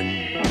living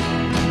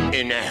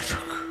in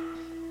Africa.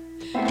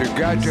 You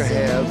got to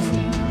have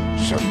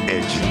some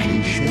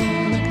education.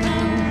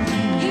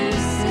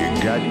 You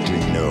got to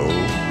know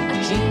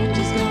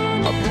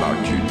about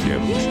your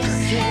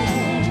demonstration.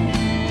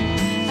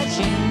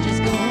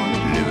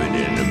 Living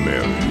in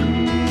America.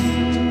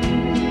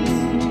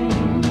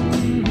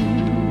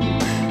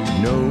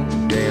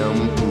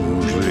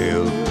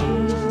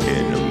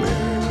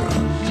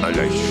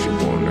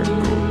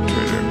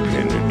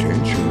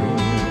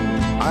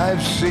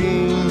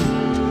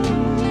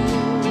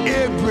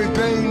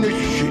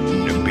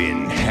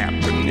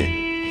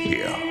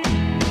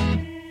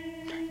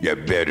 you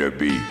better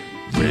be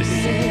ready.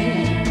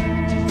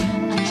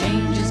 A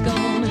change is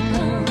gonna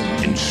come.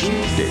 And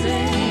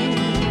steady.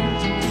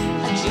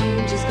 A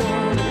change is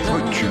gonna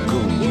come. What you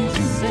gonna do?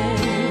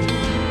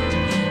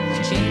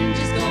 A change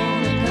is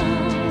gonna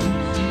come.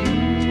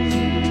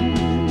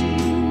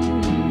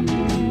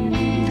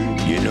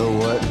 You know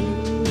what?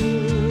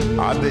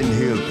 I've been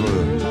here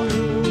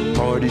for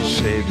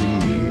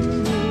 47 years.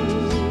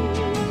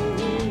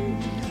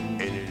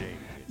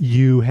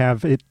 You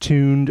have it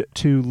tuned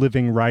to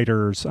Living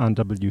Writers on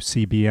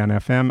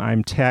WCBN-FM.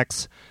 I'm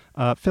Tex,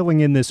 filling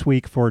in this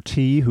week for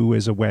T, who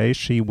is away.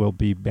 She will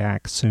be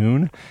back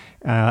soon.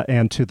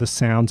 And to the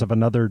sounds of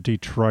another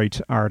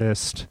Detroit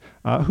artist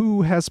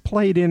who has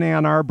played in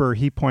Ann Arbor,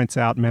 he points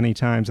out many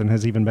times, and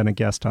has even been a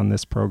guest on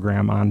this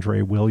program,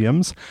 Andre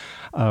Williams.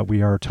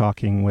 We are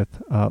talking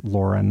with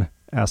Loren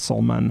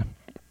Esselman.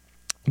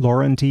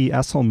 Loren D.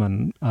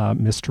 Esselman,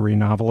 mystery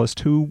novelist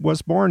who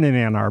was born in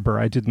Ann Arbor.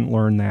 I didn't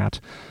learn that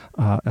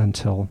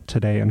until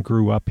today and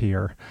grew up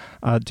here.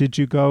 Did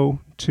you go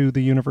to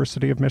the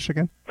University of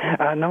Michigan?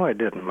 No, I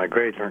didn't. My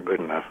grades weren't good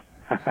enough.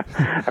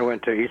 I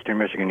went to Eastern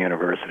Michigan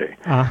University,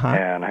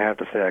 and I have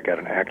to say I got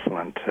an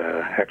excellent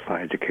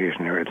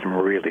education there. We had some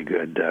really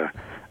good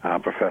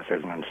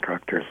professors and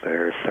instructors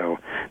there. So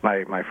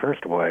my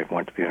first wife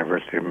went to the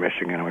University of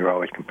Michigan, and we were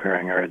always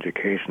comparing our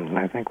educations, and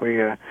I think we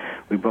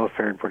both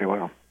fared pretty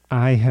well.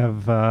 I'm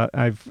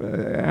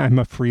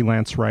a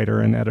freelance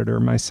writer and editor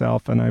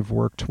myself, and I've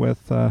worked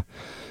with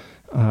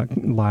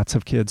lots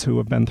of kids who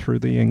have been through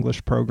the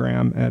English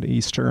program at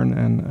Eastern,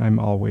 and I'm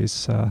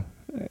always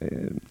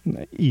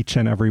each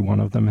and every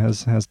one of them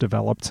has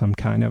developed some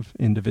kind of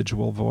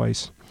individual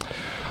voice.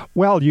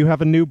 Well, you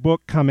have a new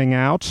book coming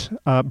out,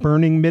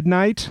 Burning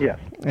Midnight. Yes.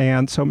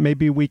 And so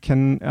maybe we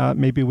can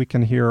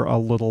hear a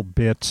little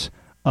bit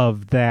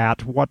of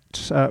that.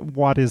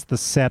 What is the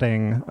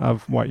setting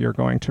of what you're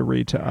going to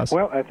read to us?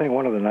 Well, I think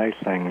one of the nice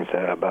things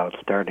about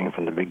starting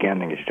from the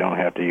beginning is you don't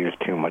have to use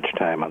too much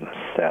time on the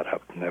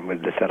setup.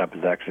 The setup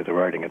is actually the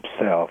writing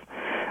itself.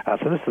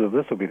 So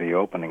this will be the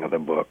opening of the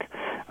book,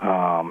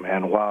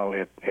 and while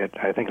it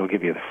I think it'll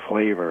give you the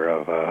flavor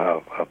of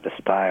the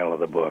style of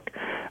the book,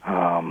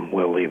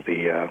 we'll leave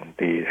the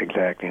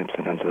exact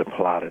incidents of the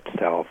plot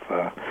itself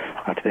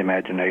to the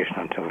imagination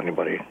until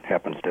anybody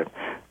happens to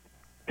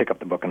pick up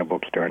the book in a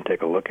bookstore and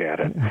take a look at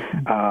it.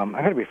 I'm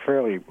going to be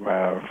fairly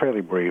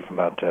brief,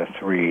 about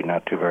 3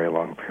 not too very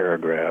long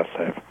paragraphs.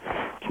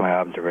 It's my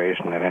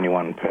observation that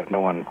no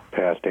one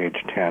past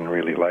age 10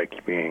 really likes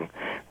being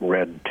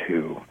read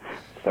to.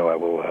 So I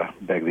will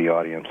beg the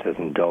audience's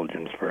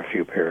indulgence for a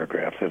few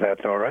paragraphs, if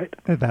that's all right.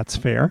 That's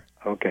fair.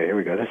 Okay, here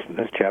we go. This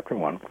is chapter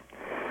 1.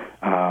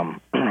 I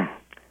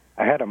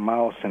had a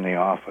mouse in the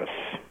office,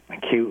 a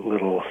cute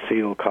little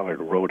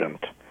seal-colored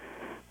rodent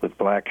with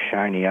black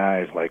shiny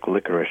eyes like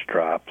licorice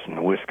drops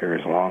and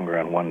whiskers longer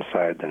on one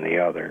side than the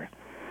other,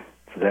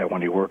 so that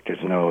when he worked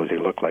his nose, he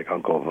looked like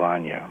Uncle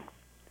Vanya.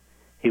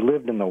 He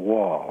lived in the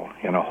wall,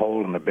 in a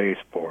hole in the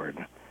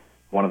baseboard,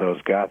 one of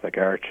those Gothic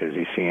arches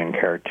you see in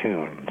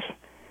cartoons.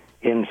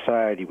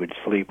 Inside, he would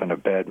sleep in a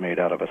bed made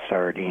out of a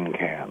sardine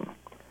can.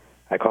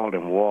 I called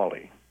him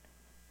Wally.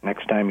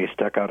 Next time he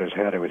stuck out his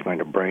head, I was going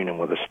to brain him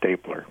with a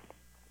stapler.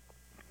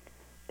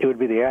 It would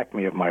be the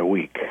acme of my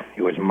week.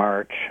 It was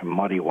March, a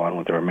muddy one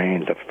with the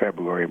remains of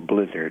February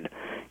blizzard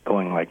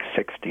going like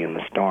 60 in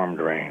the storm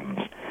drains,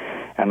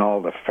 and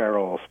all the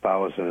feral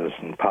spouses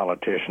and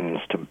politicians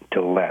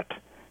to let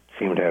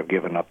seemed to have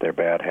given up their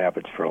bad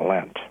habits for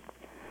Lent.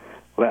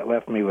 That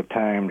left me with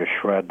time to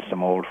shred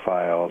some old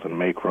files and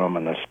make room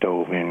in the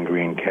stove-in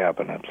green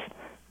cabinets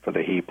for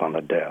the heap on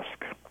the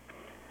desk.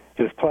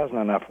 It was pleasant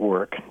enough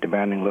work,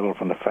 demanding little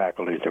from the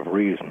faculties of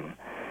reason,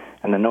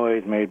 and the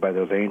noise made by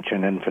those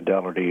ancient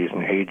infidelities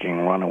and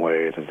aging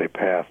runaways as they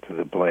passed through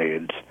the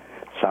blades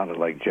sounded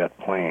like jet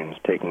planes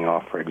taking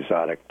off for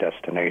exotic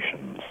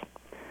destinations.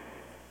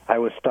 I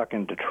was stuck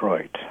in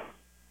Detroit,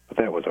 but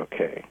that was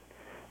okay.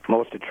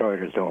 Most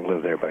Detroiters don't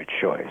live there by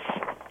choice.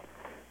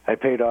 I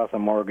paid off the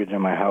mortgage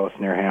on my house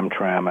near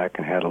Hamtramck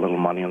and had a little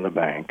money in the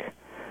bank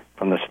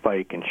from the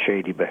spike in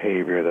shady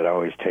behavior that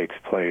always takes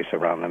place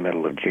around the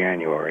middle of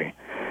January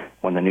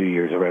when the New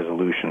Year's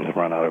resolutions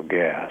run out of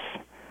gas.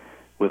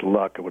 With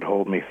luck, it would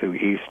hold me through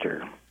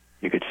Easter.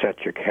 You could set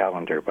your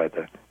calendar by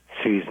the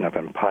season of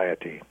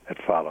impiety that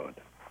followed.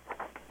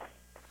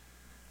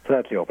 So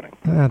that's the opening.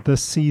 The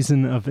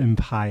season of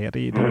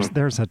impiety.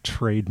 There's a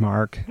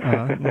trademark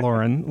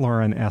Loren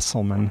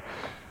Esselman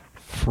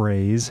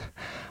phrase.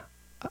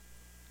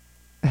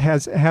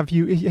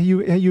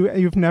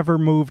 You've never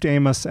moved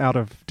Amos out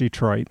of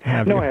Detroit,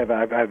 have you? No, I have.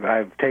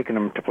 I've taken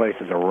him to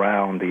places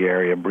around the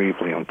area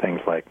briefly and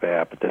things like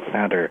that, but the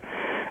center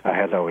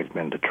has always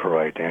been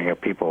Detroit. And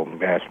people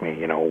ask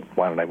me,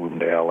 why don't I move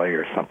to L.A.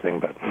 or something?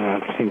 But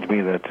it seems to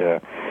me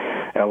that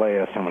L.A.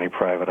 has so many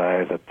private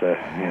eyes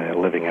that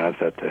living in it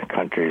that the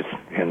country's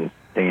in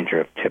danger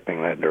of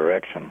tipping that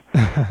direction.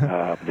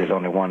 There's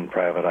only one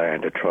private eye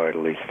in Detroit,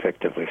 at least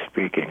fictively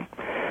speaking.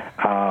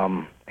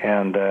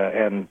 And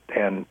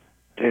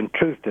in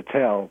truth to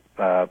tell,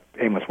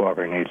 Amos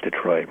Walker needs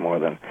Detroit more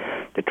than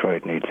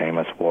Detroit needs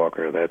Amos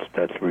Walker.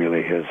 That's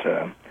really his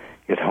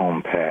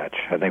home patch.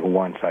 I think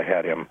once I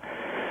had him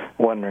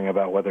wondering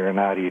about whether or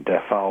not he'd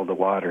followed the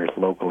waters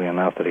locally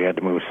enough that he had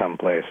to move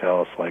someplace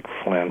else, like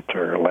Flint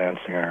or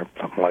Lansing or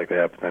something like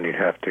that. But then you'd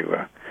have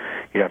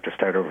to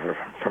start over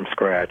from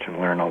scratch and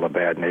learn all the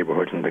bad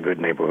neighborhoods and the good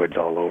neighborhoods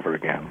all over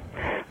again.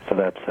 So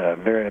that's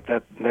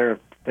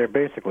they're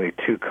basically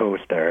two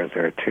co-stars.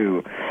 There are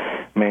two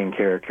main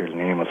characters in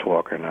the Amos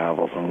Walker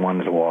novels, and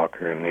one's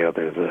Walker and the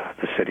other is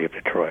the city of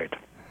Detroit.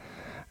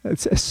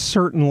 It's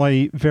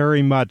certainly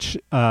very much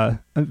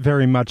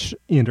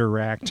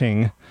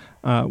interacting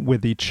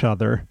with each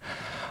other.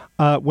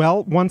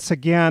 Well, once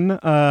again,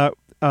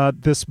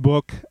 this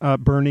book,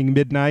 Burning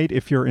Midnight,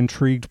 if you're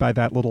intrigued by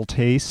that little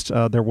taste,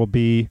 there will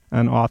be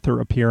an author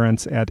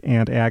appearance at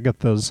Aunt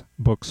Agatha's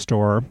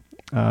bookstore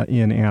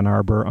in Ann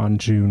Arbor on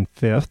June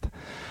 5th.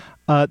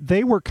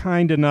 They were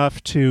kind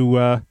enough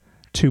to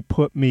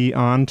put me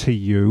on to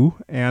you,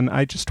 and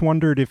I just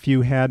wondered if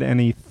you had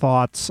any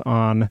thoughts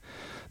on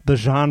the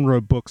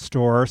genre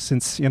bookstore,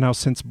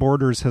 since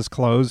Borders has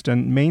closed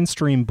and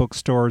mainstream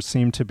bookstores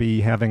seem to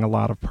be having a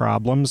lot of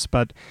problems,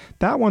 but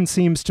that one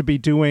seems to be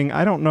doing,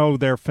 I don't know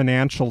their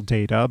financial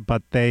data,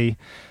 but they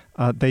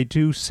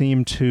do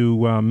seem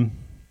to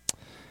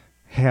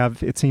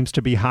it seems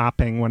to be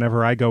hopping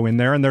whenever I go in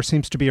there, and there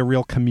seems to be a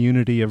real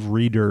community of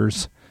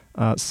readers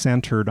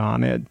centered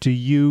on it. Do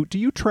you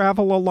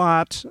travel a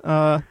lot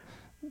to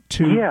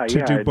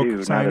do book do.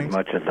 signings? Not as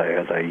much as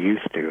I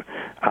used to,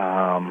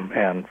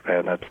 and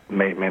that's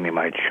mainly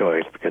my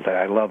choice because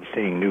I love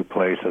seeing new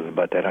places.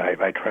 But that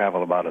I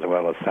travel about as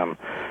well as some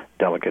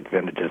delicate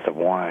vintages of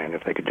wine.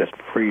 If they could just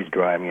freeze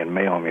dry me and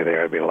mail me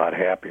there, I'd be a lot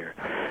happier.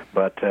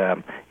 But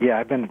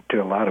I've been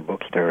to a lot of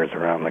bookstores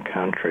around the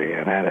country,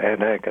 and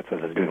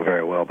Agatha's is doing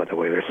very well. By the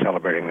way, they're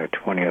celebrating their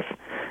 20th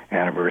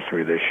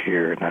anniversary this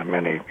year. Not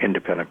many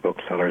independent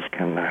booksellers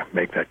can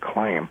make that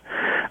claim.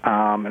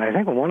 And I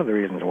think one of the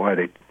reasons why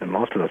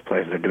most of those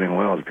places are doing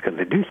well is because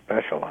they do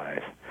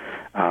specialize.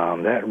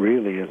 That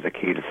really is the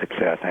key to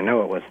success. I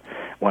know it was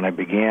when I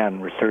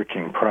began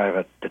researching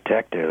private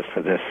detectives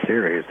for this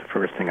series, the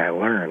first thing I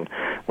learned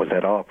was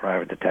that all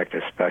private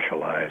detectives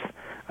specialize.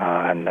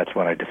 And that's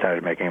when I decided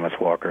to make Amos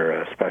Walker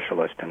a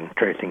specialist in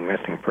tracing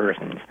missing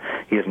persons.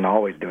 He isn't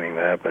always doing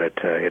that, but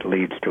it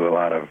leads to a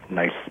lot of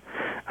nice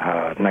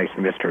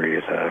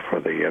mysteries for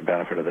the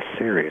benefit of the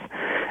series.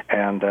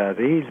 And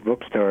these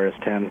bookstores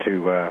tend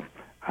to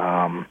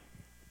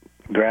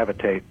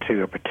gravitate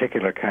to a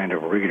particular kind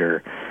of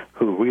reader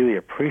who really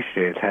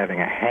appreciates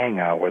having a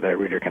hangout where that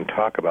reader can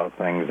talk about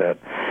things that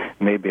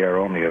maybe are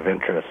only of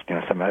interest,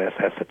 some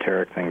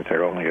esoteric things that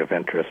are only of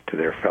interest to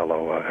their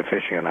fellow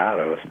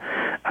aficionados.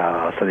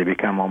 So they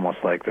become almost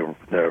like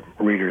the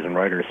readers and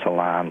writers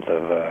salons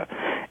of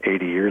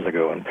 80 years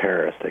ago in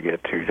Paris. They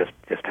get to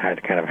just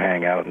kind of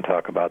hang out and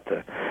talk about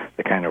the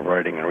kind of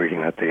writing and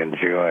reading that they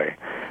enjoy.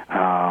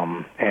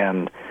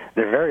 And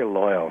they're very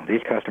loyal.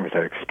 These customers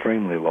are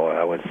extremely loyal.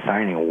 I was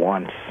signing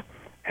once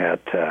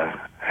at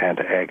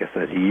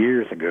Agatha's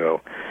years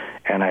ago,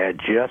 and I had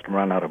just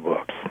run out of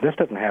books. This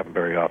doesn't happen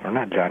very often. I'm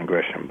not John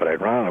Grisham, but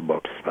I'd run out of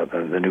books,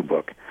 the new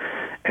book,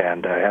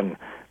 and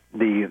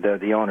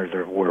the owners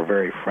were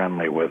very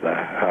friendly with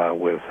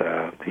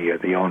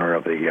the owner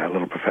of the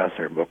Little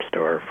Professor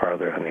bookstore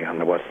farther on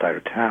the west side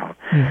of town,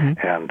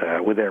 and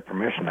with their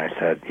permission, I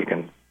said, you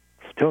can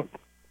still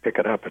pick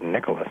it up at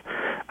Nicholas.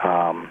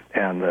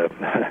 And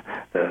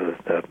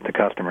the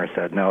customer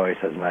said no. He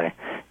says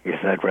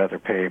I'd rather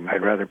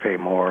pay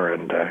more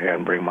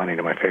and bring money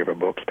to my favorite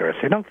bookstore.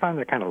 So you don't find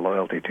that kind of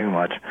loyalty too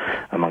much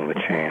among the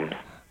chains.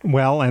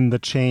 Well, and the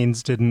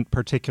chains didn't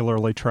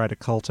particularly try to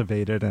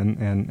cultivate it,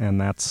 and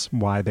that's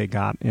why they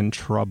got in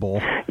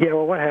trouble. Yeah,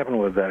 well, what happened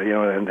with that,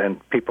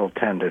 and people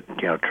tend to,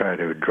 try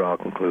to draw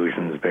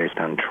conclusions based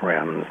on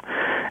trends,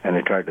 and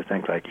they tried to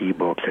think like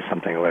e-books or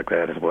something like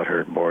that is what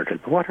hurt Borders.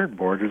 But what hurt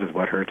Borders is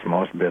what hurts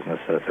most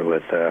businesses. It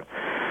was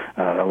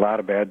a lot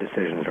of bad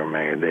decisions were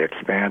made. They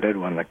expanded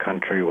when the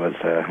country was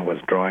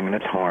drawing in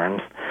its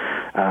horns.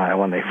 And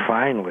when they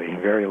finally,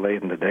 very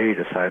late in the day,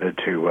 decided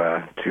to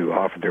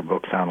offer their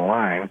books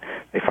online,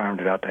 they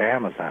farmed it out to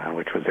Amazon,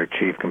 which was their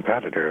chief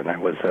competitor, and that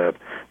was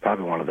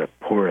probably one of the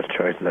poorest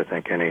choices I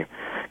think any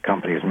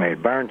company has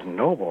made. Barnes &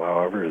 Noble,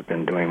 however, has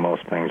been doing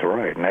most things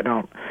right, and I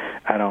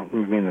don't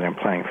mean that I'm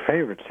playing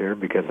favorites here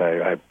because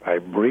I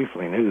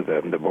briefly knew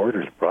the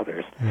Borders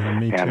brothers,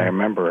 and I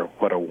remember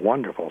what a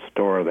wonderful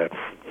store that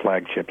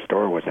flagship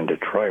store was in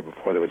Detroit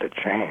before there was a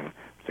chain.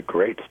 It's a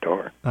great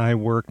store. I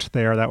worked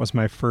there. That was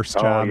my first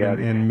job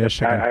in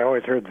Michigan. I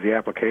always heard the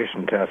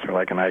application tests are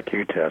like an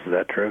IQ test. Is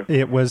that true?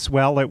 It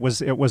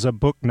was a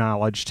book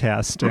knowledge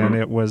test, and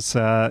it was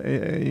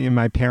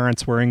my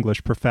parents were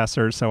English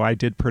professors, so I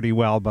did pretty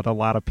well, but a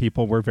lot of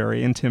people were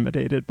very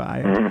intimidated by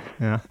it.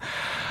 Yeah.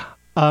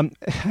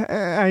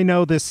 I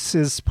know this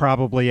is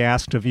probably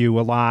asked of you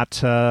a lot.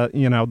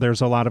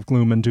 There's a lot of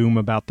gloom and doom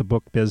about the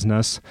book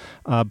business.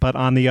 But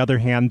on the other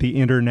hand, the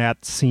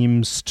internet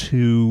seems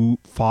to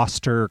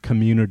foster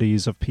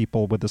communities of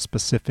people with a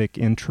specific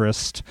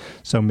interest.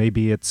 So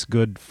maybe it's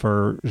good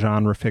for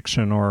genre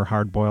fiction or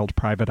hard-boiled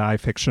private eye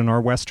fiction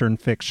or Western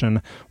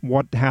fiction.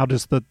 How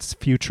does the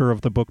future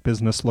of the book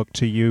business look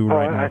to you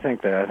right now? I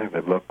think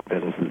the book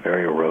business is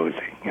very rosy.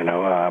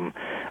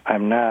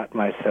 I'm not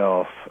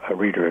myself a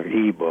reader of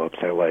e-books.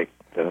 I like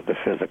the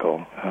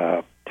physical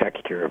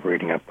texture of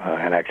reading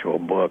an actual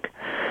book.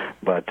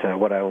 But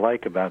what I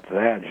like about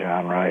that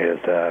genre is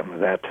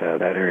that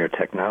area of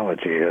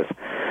technology is,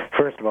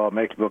 first of all, it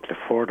makes books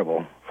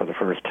affordable for the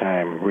first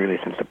time, really,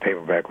 since the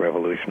paperback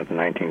revolution of the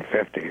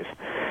 1950s,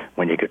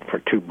 when you could, for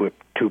two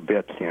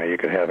bits, you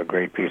could have a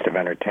great piece of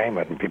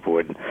entertainment, and people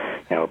would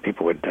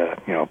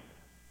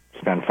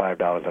spend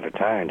 $5 at a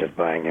time just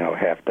buying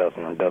half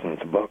dozen or dozens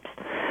of books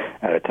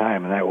at a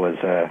time, and that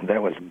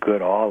was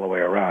good all the way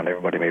around.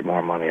 Everybody made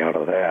more money out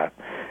of that,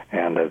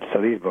 and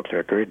so these books are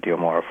a great deal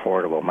more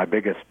affordable. My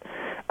biggest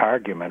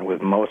argument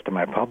with most of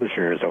my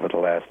publishers over the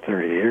last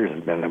 30 years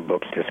has been that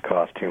books just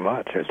cost too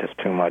much. There's just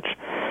too much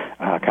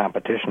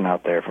competition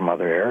out there from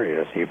other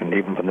areas,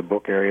 even from the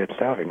book area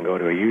itself. You can go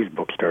to a used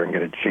bookstore and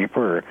get it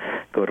cheaper, or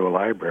go to a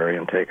library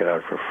and take it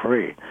out for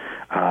free.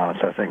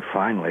 So I think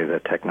finally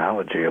that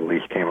technology at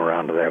least came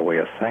around to that way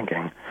of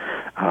thinking.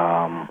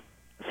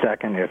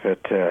 Second, if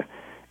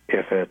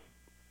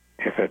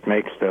it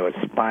makes those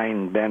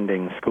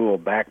spine-bending school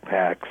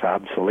backpacks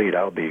obsolete,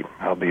 I'll be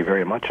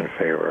very much in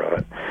favor of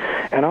it.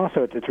 And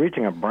also, it's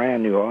reaching a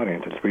brand new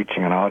audience. It's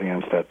reaching an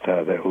audience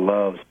that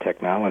loves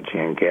technology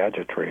and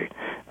gadgetry,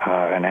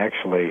 and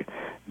actually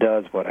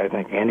does what I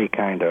think any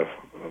kind of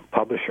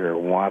publisher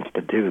wants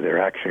to do.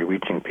 They're actually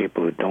reaching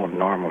people who don't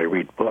normally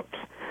read books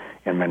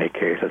in many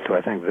cases. So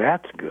I think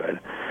that's good.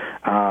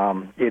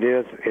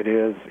 It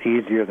is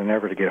easier than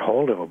ever to get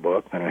hold of a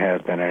book than it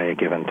has been at any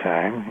given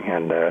time,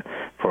 and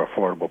for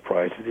affordable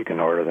prices, you can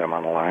order them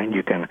online.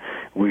 You can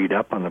read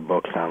up on the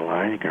books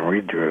online. You can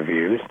read the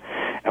reviews.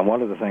 And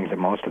one of the things that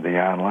most of the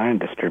online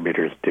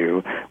distributors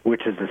do,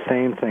 which is the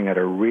same thing that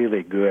a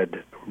really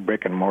good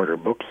brick-and-mortar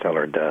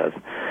bookseller does,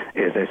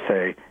 is they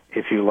say,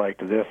 if you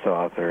liked this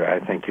author, I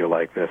think you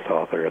like this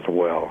author as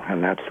well,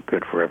 and that's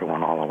good for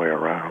everyone all the way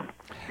around.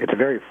 It's a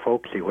very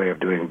folksy way of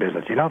doing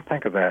business. You don't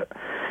think of that.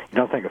 You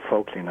don't think of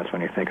folksiness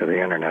when you think of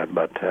the internet,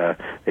 but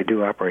they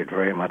do operate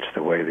very much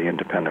the way the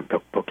independent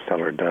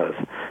bookseller does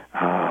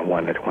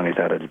when he's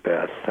at its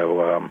best.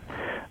 So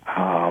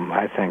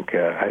I think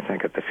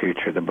that the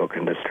future of the book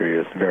industry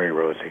is very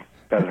rosy,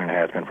 better than it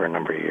has been for a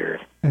number of years.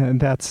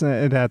 And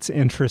that's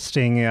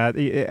interesting.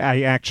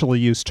 I actually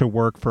used to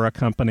work for a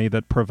company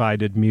that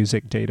provided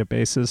music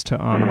databases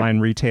to online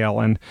retail,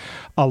 and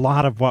a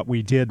lot of what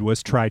we did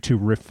was try to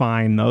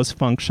refine those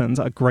functions.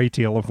 A great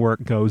deal of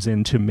work goes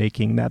into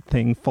making that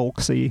thing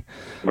folksy.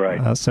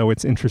 Right. So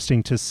it's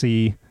interesting to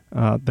see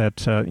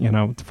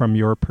that from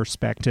your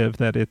perspective,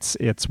 that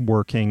it's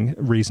working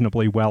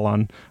reasonably well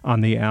on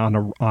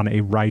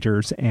a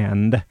writer's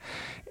end.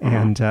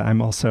 And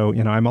I'm also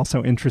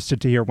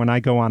interested to hear, when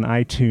I go on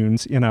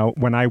iTunes,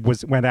 when I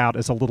went out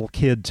as a little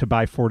kid to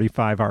buy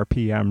 45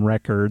 RPM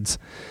records,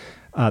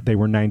 they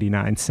were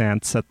 99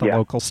 cents at the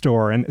local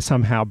store, and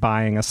somehow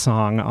buying a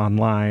song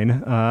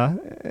online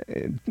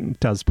it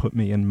does put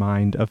me in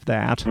mind of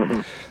that.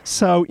 Mm-hmm.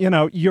 So,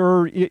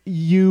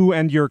 you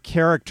and your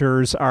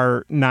characters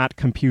are not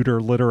computer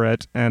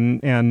literate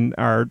and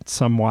are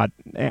somewhat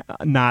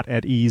not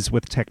at ease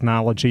with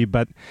technology,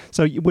 but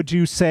so would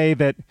you say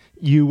that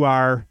you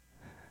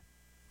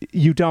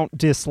don't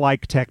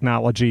dislike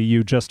technology,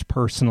 you just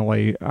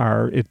personally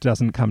it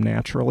doesn't come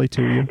naturally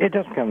to you? It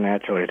doesn't come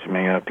naturally to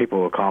me.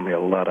 People will call me a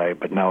Luddite,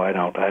 but no, I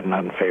don't. I'm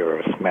not in favor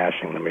of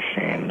smashing the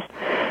machines.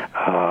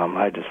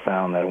 I just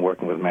found that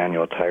working with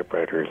manual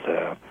typewriters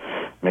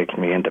makes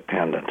me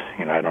independent.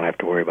 I don't have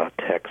to worry about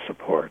tech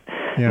support.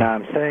 Yeah. Now,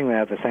 I'm saying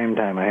that at the same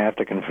time, I have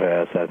to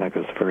confess, I think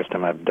it's the first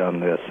time I've done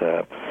this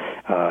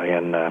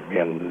in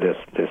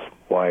this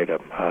wide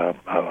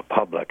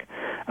public.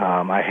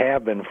 I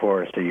have been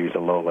forced to use a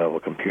low-level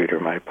computer.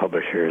 My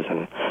publishers,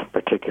 and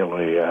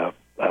particularly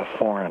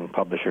foreign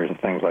publishers and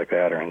things like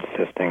that, are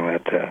insisting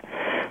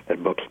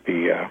that books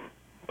be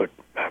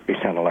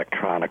sent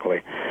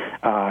electronically.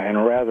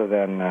 And rather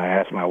than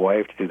ask my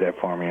wife to do that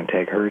for me and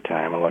take her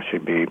time, unless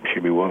she'd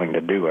be willing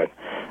to do it,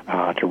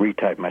 to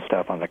retype my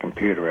stuff on the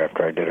computer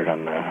after I did it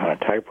on a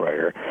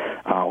typewriter,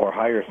 or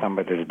hire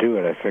somebody to do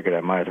it, I figured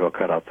I might as well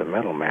cut out the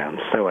middleman.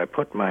 So I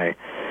put my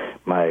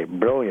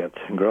brilliant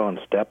grown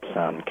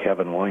stepson,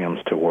 Kevin Williams,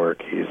 to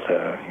work. He's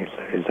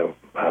an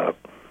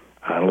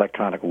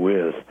electronic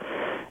whiz,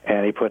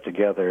 and he put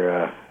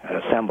together,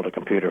 assembled a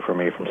computer for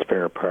me from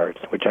spare parts,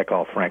 which I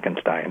call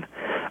Frankenstein.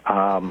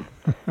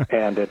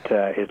 And it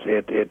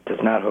does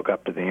not hook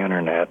up to the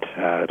internet.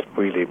 It's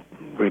really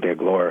a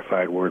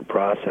glorified word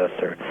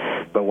processor.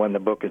 But when the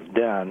book is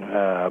done,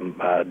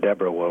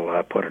 Deborah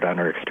will put it on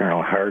her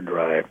external hard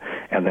drive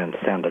and then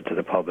send it to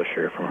the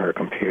publisher from her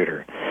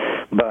computer.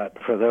 But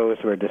for those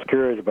who are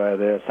discouraged by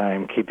this,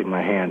 I'm keeping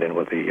my hand in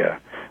with the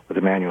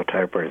manual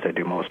typewriters. I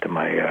do most of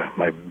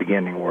my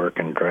beginning work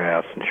and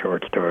drafts and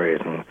short stories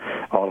and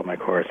all of my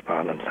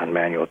correspondence on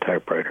manual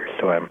typewriters.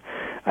 So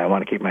I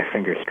want to keep my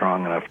fingers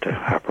strong enough to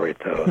operate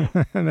those.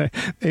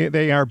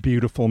 They are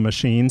beautiful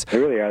machines. They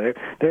really are.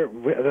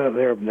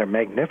 They're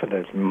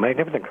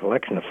magnificent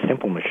collection of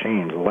simple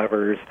machines,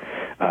 levers,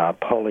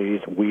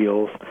 pulleys,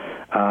 wheels,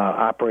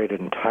 operated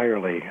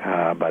entirely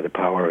by the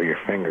power of your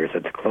fingers.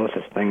 It's the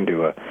closest thing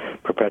to a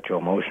perpetual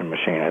motion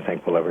machine I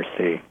think we'll ever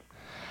see.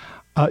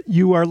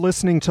 You are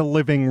listening to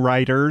Living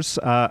Writers.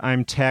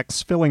 I'm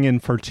Tex, filling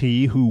in for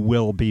T, who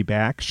will be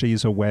back.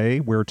 She's away.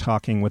 We're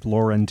talking with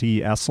Loren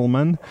D.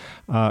 Esselman,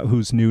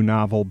 whose new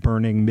novel,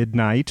 Burning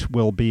Midnight,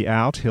 will be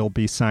out. He'll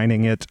be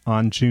signing it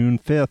on June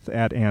 5th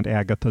at Aunt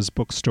Agatha's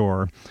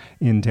bookstore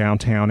in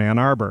downtown Ann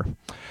Arbor.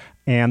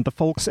 And the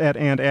folks at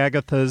Aunt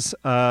Agatha's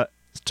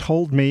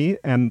told me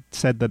and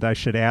said that I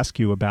should ask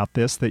you about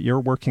this, that you're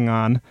working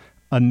on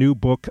a new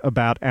book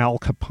about Al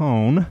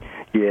Capone.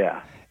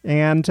 Yeah.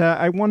 And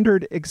I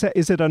wondered,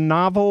 is it a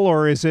novel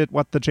or is it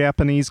what the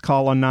Japanese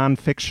call a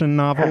nonfiction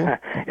novel?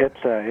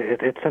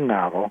 It's a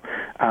novel.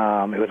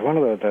 It was one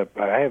of those.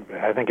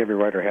 I think every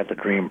writer has a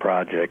dream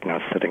project,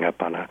 sitting up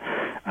on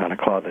a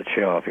closet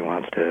shelf he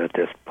wants to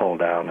just pull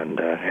down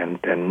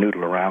and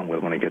noodle around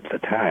with when he gets the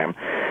time.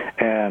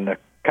 And a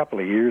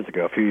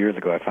few years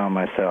ago, I found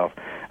myself,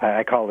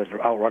 I call this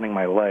outrunning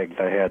my legs.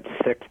 I had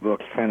 6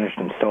 books finished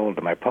and sold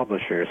to my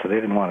publisher, so they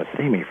didn't want to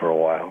see me for a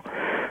while.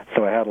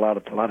 So I had a lot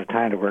of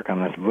time to work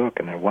on this book,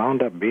 and it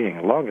wound up being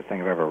the longest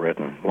thing I've ever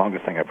written,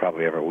 longest thing I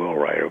probably ever will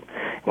write. It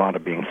wound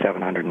up being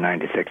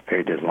 796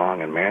 pages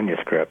long in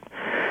manuscript.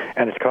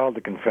 And it's called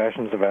The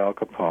Confessions of Al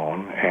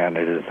Capone, and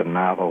it is a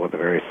novel with a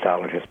very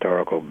solid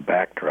historical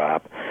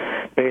backdrop.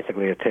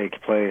 Basically, it takes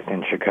place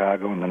in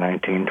Chicago in the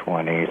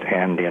 1920s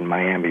and in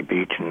Miami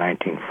Beach in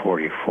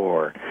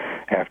 1944,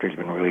 after he's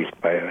been released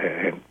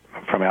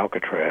from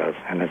Alcatraz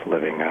and is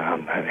living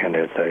in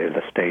his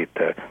estate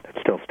that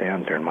still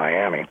stands there in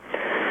Miami.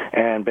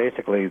 And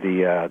basically,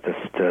 the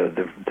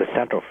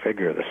central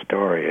figure of the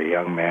story, a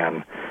young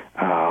man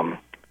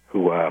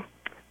who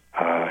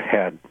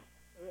had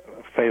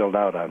failed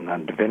out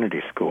on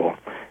divinity school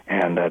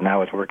and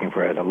now is working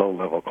as a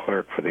low-level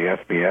clerk for the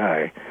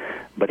FBI,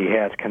 but he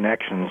has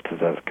connections to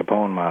the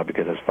Capone mob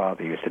because his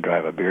father used to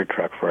drive a beer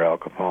truck for Al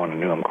Capone and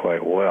knew him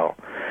quite well.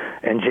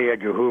 And J.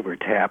 Edgar Hoover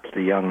taps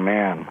the young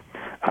man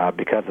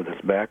because of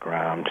this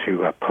background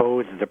to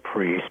pose as a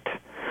priest,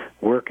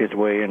 work his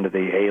way into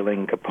the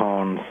ailing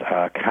Capone's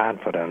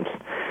confidence,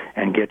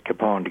 and get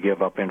Capone to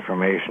give up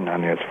information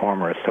on his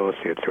former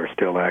associates who are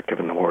still active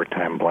in the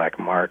wartime black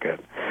market.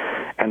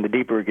 And the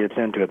deeper it gets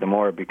into it, the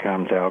more it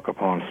becomes Al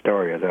Capone's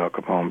story, as Al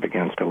Capone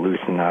begins to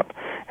loosen up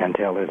and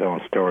tell his own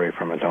story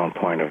from his own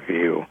point of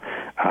view.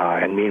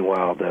 And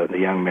meanwhile, the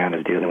young man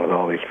is dealing with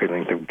all these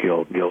feelings of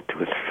guilt to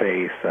his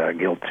faith,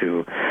 guilt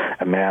to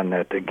a man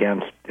that,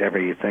 against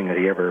everything that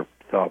he ever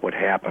thought would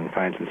happen,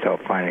 finds himself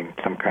finding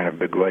some kind of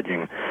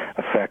begrudging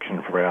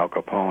affection for Al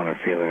Capone and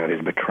feeling that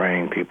he's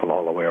betraying people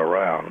all the way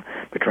around,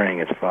 betraying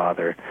his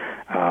father,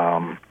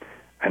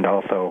 and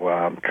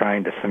also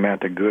trying to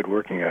cement a good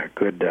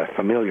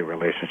familiar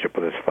relationship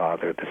with his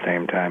father at the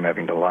same time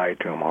having to lie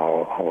to him.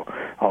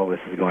 All this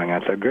is going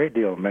on. So a great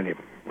many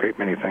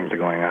things are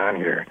going on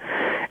here.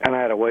 And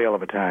I had a whale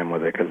of a time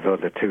with it because those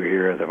are 2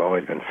 eras I've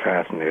always been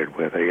fascinated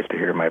with. I used to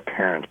hear my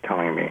parents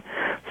telling me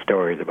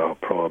stories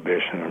about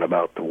Prohibition and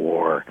about the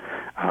war.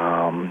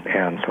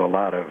 And so a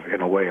lot of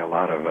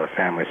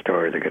family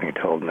stories are getting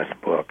told in this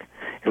book.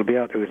 It'll be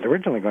out. It was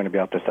originally going to be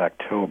out this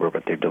October,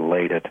 but they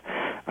delayed it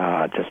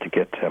just to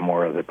get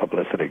more of the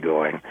publicity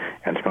going.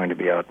 And it's going to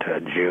be out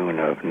June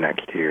of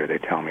next year, they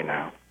tell me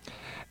now.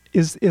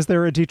 Is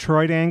there a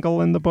Detroit angle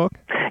in the book?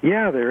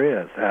 Yeah,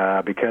 there is,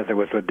 because it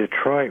was with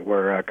Detroit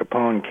where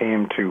Capone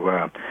came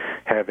to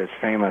have his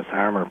famous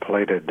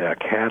armor-plated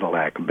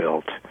Cadillac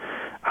built.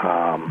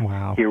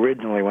 Wow. He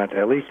originally went,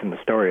 at least in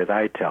the story as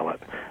I tell it,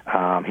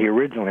 he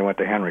originally went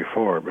to Henry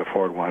Ford, but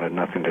Ford wanted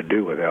nothing to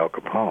do with Al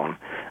Capone,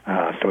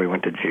 so he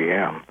went to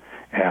GM.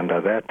 And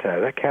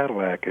that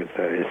Cadillac is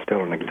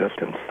still in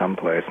existence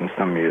someplace in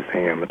some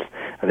museum.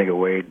 I think it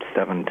weighed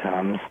 7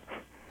 tons.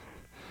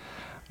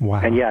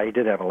 Wow. And yeah, he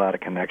did have a lot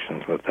of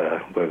connections with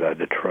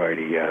Detroit.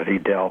 He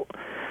dealt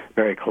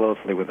very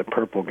closely with the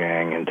Purple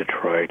Gang in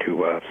Detroit,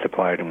 who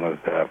supplied him with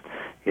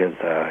his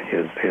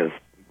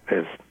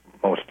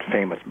most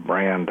famous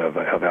brand of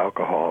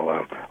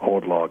alcohol,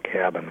 Old Log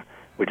Cabin,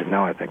 which is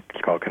now, I think,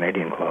 it's called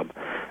Canadian Club.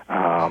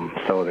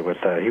 So there was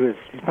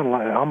he spent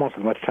almost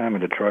as much time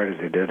in Detroit as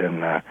he did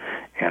in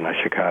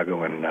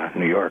Chicago and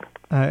New York.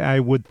 I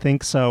would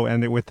think so,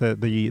 and with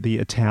the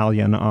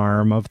Italian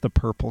arm of the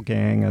Purple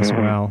Gang as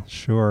well.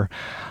 Sure.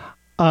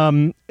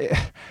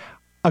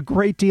 A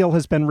great deal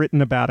has been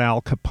written about Al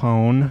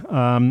Capone.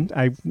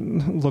 I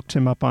looked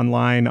him up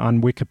online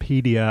on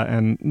Wikipedia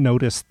and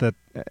noticed that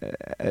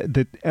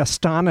the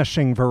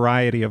astonishing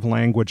variety of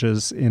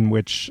languages in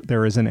which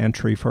there is an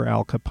entry for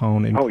Al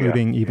Capone,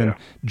 including even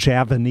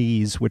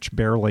Javanese, which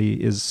barely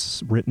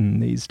is written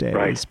these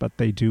days, but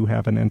they do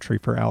have an entry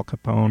for Al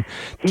Capone.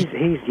 He's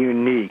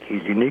unique.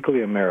 He's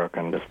uniquely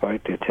American,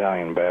 despite the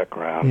Italian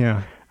background.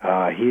 Yeah.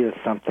 He is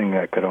something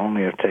that could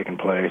only have taken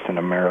place in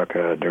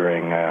America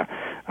during the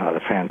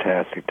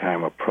fantastic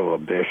time of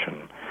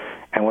Prohibition.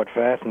 And what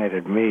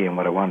fascinated me and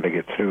what I wanted to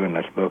get through in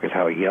this book is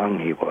how young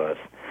he was.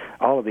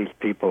 All of these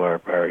people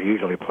are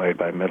usually played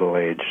by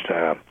middle-aged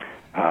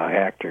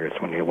actors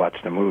when you watch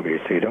the movie,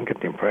 so you don't get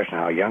the impression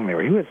how young they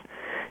were.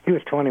 He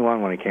was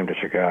 21 when he came to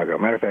Chicago.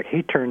 Matter of fact,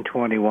 he turned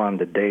 21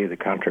 the day the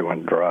country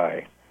went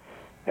dry.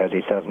 As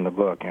he says in the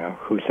book,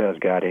 who says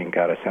God ain't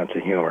got a sense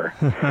of humor?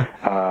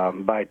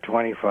 By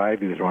 25,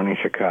 he was running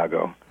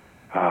Chicago.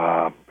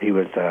 He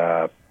was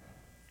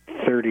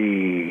 30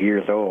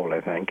 years old,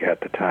 I think, at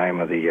the time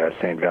of the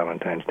St.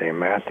 Valentine's Day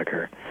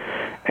Massacre.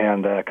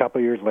 And a couple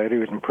of years later,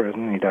 he was in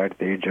prison. He died at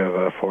the age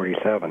of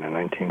 47 in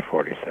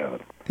 1947.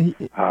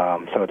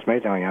 So it's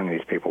amazing how young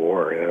these people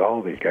were. All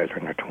of these guys were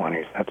in their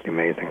 20s. That's the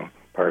amazing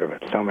part of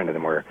it. So many of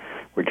them were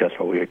just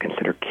what we would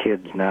consider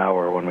kids now,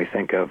 or when we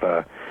think of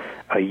a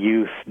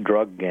youth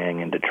drug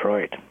gang in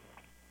Detroit.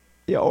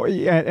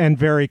 And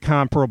very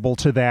comparable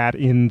to that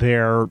in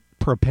their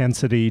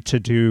propensity to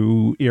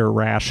do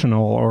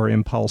irrational or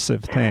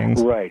impulsive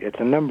things. Right. It's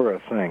a number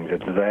of things.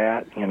 It's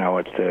that,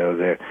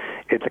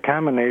 it's a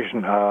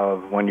combination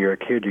of when you're a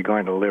kid, you're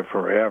going to live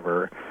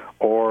forever,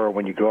 or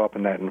when you grow up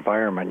in that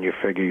environment, you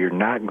figure you're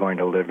not going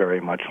to live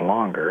very much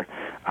longer,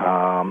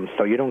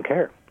 so you don't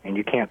care. And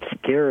you can't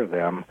scare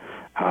them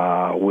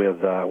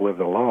with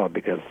the law,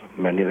 because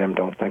many of them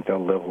don't think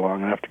they'll live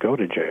long enough to go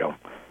to jail.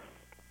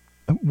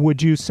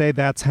 Would you say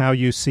that's how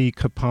you see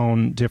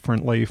Capone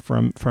differently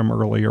from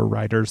earlier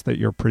writers, that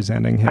you're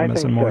presenting him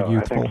as a more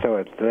youthful? I think so.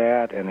 It's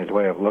that and his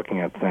way of looking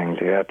at things.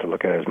 You have to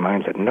look at his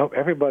mindset. No,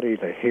 everybody's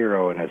a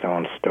hero in his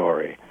own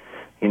story.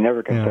 He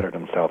never considered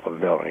himself a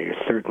villain.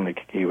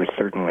 He was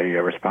certainly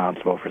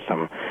responsible for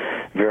some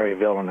very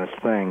villainous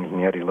things,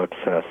 and yet he looks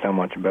so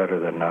much better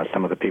than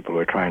some of the people who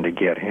are trying to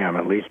get him.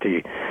 At least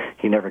he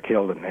never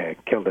killed an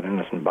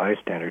innocent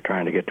bystander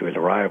trying to get to his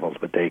rivals,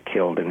 but they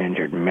killed and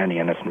injured many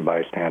innocent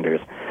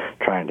bystanders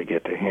trying to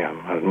get to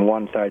him. On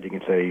one side, you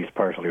can say he's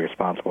partially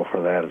responsible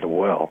for that as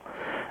well,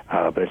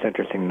 but it's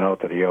interesting to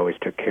note that he always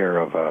took care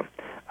of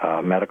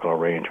medical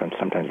arrangements,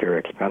 sometimes very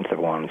expensive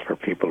ones, for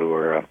people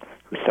who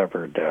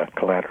suffered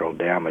collateral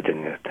damage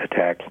in the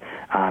attacks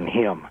on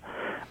him.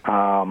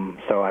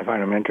 So I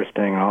find him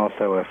interesting.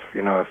 Also, if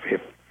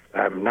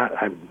I'm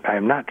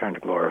not trying to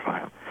glorify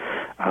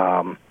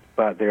him,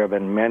 but there have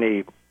been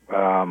many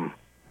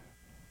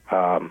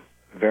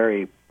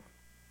very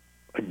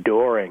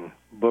adoring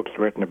books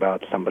written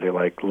about somebody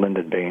like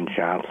Lyndon Baines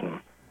Johnson,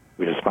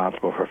 who was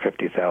responsible for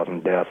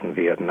 50,000 deaths in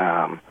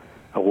Vietnam,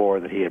 a war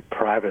that he had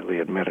privately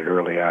admitted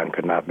early on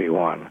could not be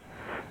won.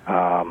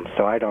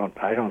 So I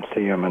don't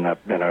see him in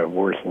a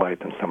worse light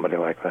than somebody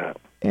like that.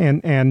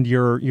 And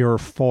your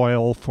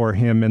foil for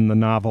him in the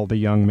novel, The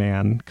Young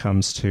Man,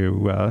 comes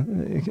to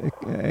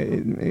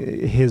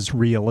his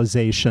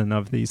realization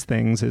of these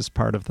things is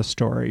part of the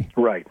story.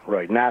 Right.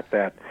 Not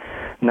that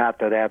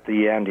at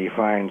the end he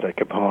finds that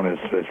Capone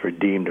has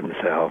redeemed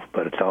himself,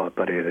 but it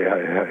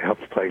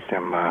helps place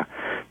him,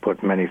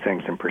 put many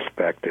things in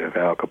perspective.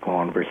 Al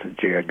Capone versus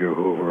J. Edgar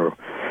Hoover.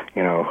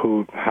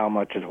 How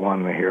much is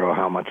one the hero?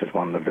 How much is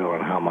one the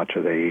villain? How much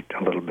are they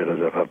a little bit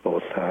of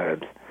both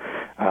sides?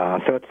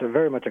 So it's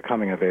very much a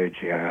coming-of-age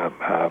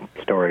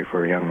story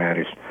for a young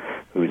man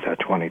who's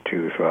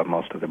 22 throughout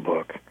most of the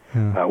book,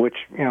 which,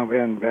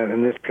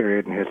 in this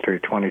period in history,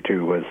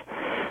 22 was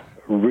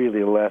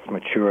really less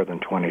mature than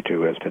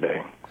 22 is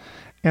today.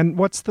 And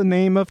what's the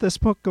name of this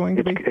book going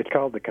to be? It's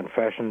called The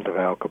Confessions of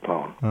Al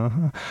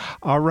Capone.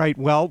 All right.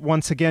 Well,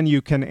 once again,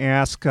 you can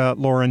ask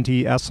Loren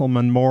D.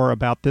 Esselman more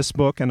about this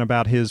book and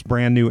about his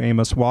brand new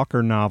Amos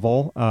Walker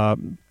novel,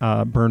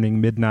 Burning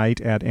Midnight,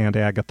 at Aunt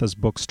Agatha's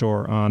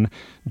bookstore on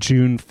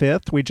June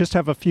 5th. We just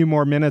have a few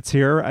more minutes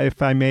here.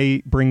 If I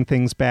may bring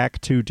things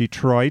back to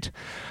Detroit,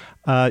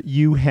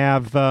 you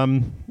have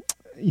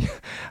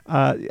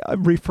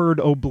referred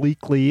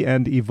obliquely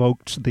and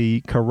evoked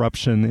the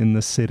corruption in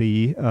the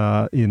city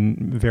in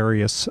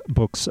various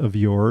books of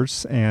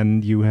yours,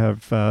 and you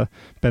have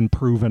been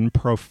proven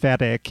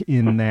prophetic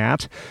in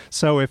that.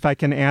 So if I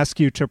can ask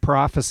you to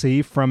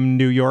prophesy from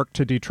New York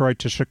to Detroit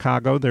to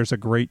Chicago, there's a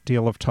great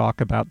deal of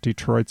talk about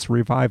Detroit's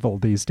revival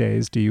these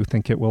days. Do you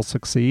think it will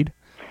succeed?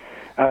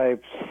 I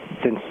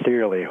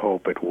sincerely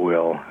hope it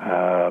will,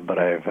 but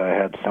I've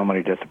had so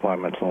many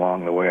disappointments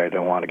along the way. I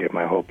don't want to get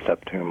my hopes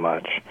up too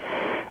much.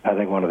 I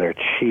think one of their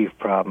chief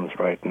problems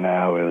right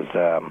now is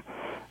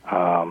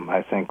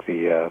I think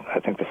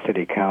the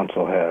city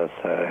council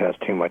has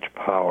too much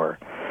power.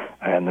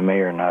 and the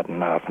mayor not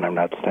enough. And I'm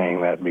not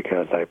saying that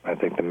because I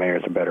think the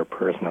mayor's a better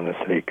person than the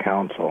city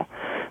council,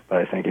 but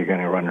I think you're going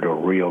to run into a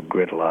real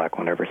gridlock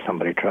whenever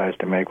somebody tries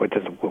to make what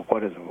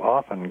is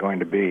often going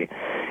to be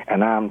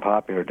an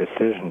unpopular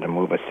decision to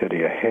move a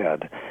city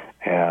ahead,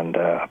 and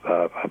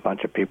a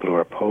bunch of people who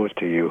are opposed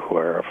to you who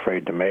are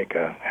afraid to make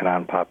an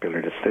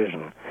unpopular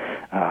decision.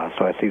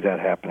 So I see that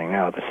happening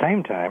now. At the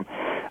same time,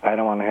 I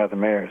don't want to have the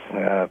mayors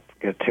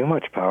get too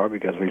much power,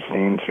 because we've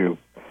seen through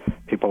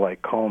people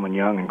like Coleman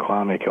Young and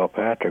Kwame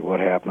Kilpatrick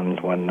what happens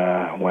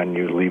when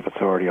you leave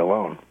authority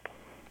alone.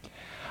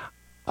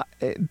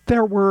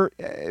 There were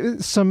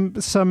some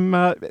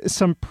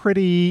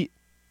pretty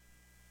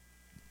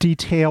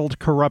detailed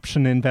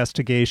corruption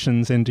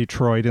investigations in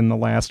Detroit in the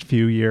last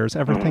few years.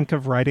 Ever think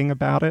of writing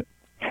about it?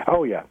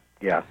 Oh, yeah.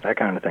 Yeah, that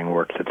kind of thing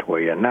works its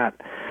way in. I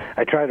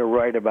try to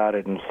write about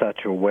it in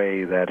such a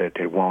way that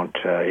it won't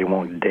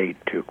date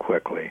too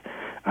quickly.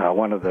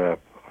 From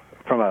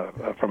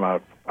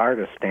a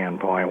artist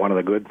standpoint, one of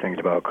the good things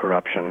about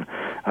corruption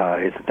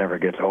is it never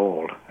gets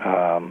old.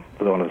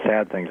 One of the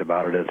sad things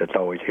about it is it's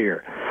always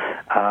here.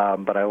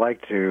 But I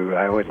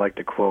always like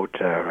to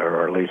quote,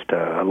 or at least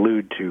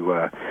allude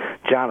to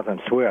Jonathan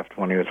Swift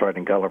when he was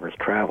writing Gulliver's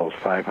Travels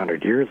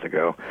 500 years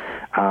ago.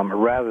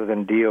 Rather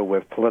than deal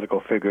with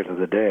political figures of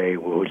the day,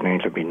 whose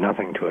names would be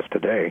nothing to us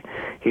today,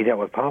 he dealt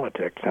with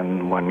politics.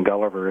 And when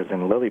Gulliver is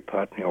in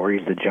Lilliput, where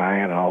he's the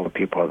giant and all the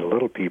people are the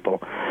little people,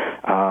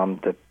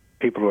 the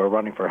people who are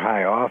running for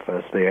high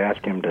office, they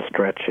ask him to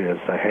stretch his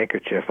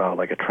handkerchief out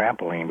like a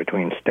trampoline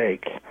between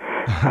stakes,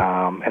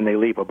 and they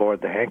leap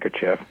aboard the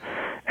handkerchief,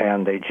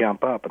 and they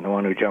jump up, and the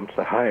one who jumps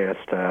the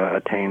highest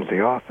attains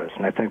the office.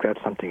 And I think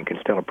that's something you can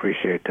still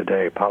appreciate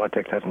today.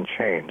 Politics hasn't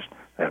changed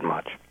that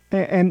much.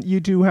 And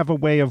you do have a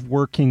way of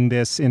working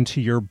this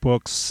into your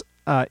books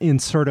in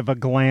sort of a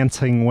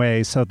glancing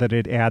way so that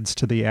it adds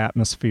to the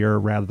atmosphere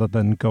rather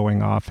than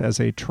going off as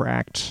a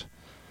tract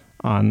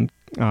on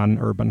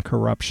urban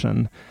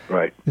corruption.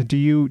 Right. Do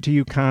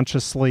you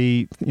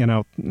consciously,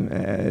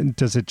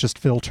 does it just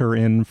filter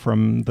in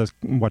from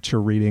what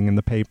you're reading in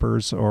the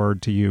papers, or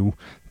do you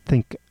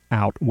think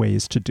out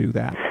ways to do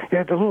that?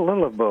 Yeah, it's a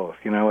little of both.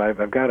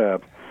 I've got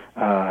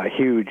a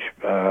huge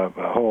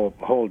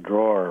whole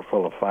drawer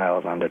full of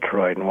files on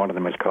Detroit, and one of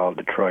them is called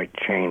Detroit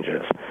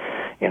Changes.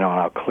 And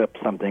I'll clip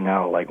something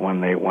out, like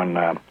when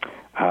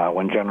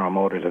General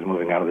Motors is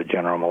moving out of the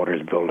General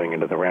Motors building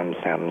into the REM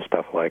Center and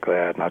stuff like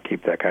that, and I'll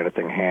keep that kind of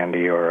thing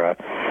handy. Or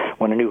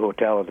when a new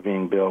hotel is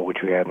being built, which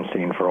we hadn't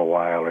seen for a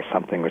while, or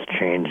something was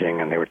changing,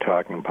 and they were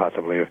talking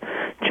possibly of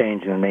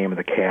changing the name of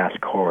the Cass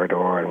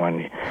Corridor, and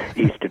when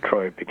East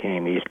Detroit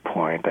became East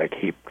Point, I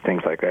keep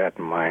things like that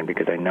in mind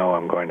because I know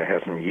I'm going to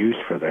have some use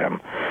for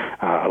them.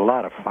 A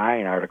lot of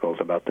fine articles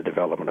about the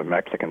development of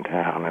Mexican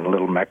Town and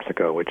Little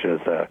Mexico, which is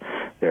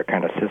their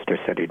kind of sister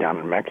city down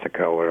in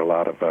Mexico, where a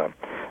lot of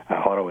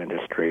auto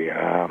industry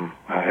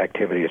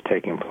activity is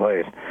taking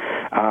place.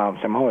 So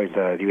I'm always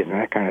using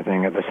that kind of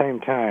thing. At the same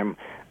time,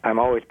 I'm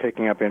always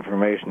picking up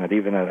information that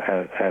even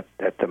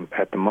at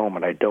the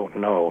moment I don't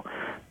know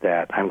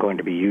that I'm going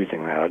to be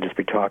using that. I'll just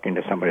be talking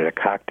to somebody at a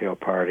cocktail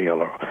party,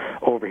 or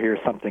overhear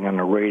something on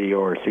the radio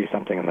or see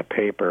something in the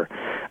paper,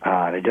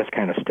 and it just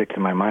kind of sticks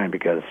in my mind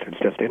because it's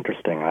just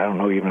interesting. I don't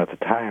know even at the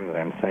time that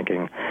I'm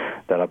thinking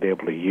that I'll be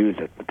able to use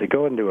it. But they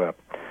go into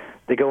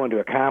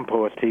a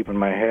compost heap in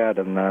my head,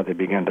 and they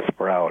begin to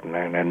sprout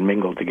and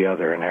mingle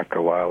together, and after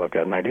a while I've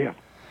got an idea.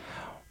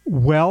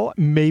 Well,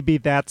 maybe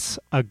that's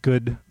a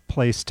good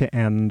place to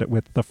end,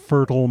 with the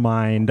fertile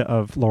mind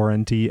of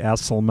Loren D.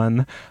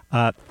 Esselman.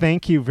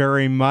 Thank you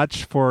very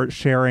much for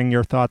sharing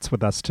your thoughts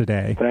with us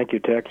today. Thank you,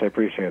 Tex. I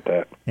appreciate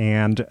that.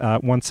 And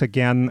once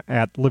again,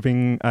 at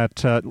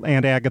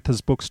Aunt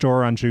Agatha's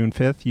bookstore on June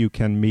 5th, you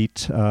can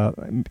meet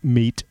Loren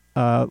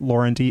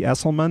D.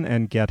 Esselman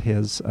and get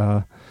his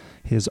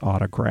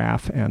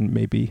autograph and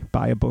maybe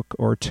buy a book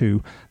or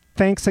two.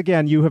 Thanks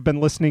again. You have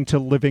been listening to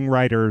Living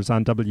Writers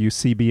on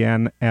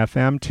WCBN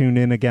FM. Tune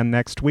in again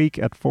next week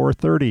at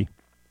 4:30.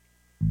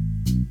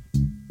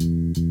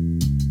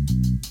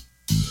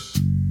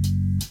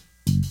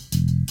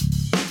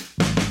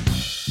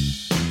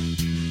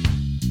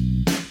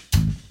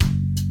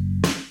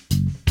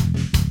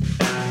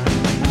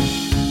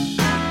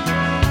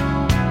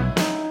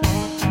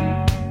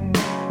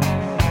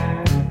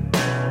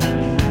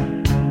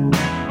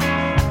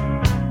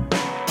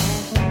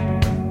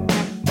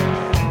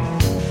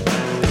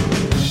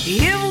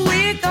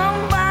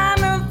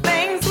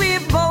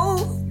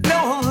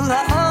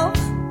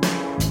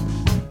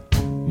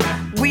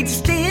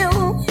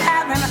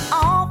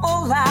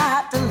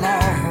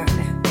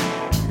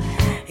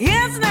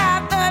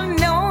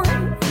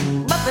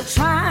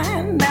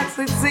 Trying that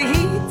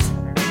succeeds.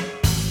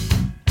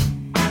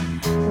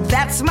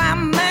 That's my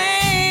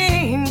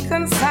main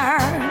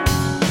concern.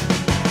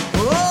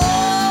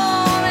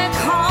 Oh, they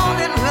call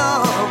it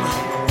love,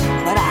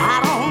 but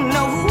I don't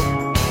know.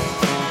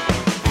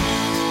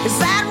 Is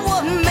that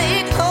what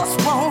makes us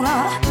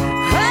wanna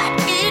hurt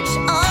each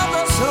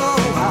other so?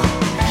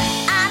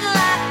 I'd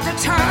like to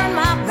turn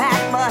my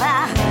back, but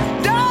I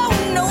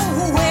don't know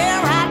where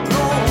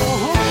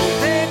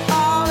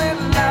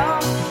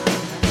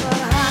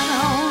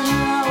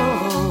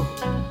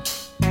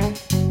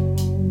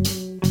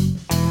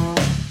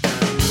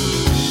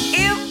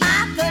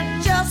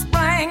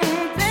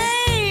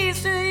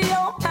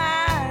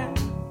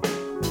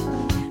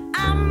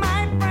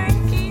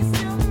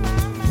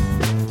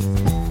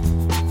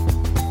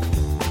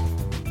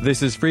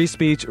This is Free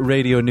Speech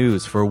Radio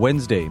News for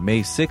Wednesday,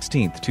 May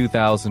 16th,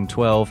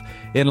 2012.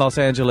 In Los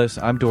Angeles,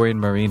 I'm Dorian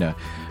Marina.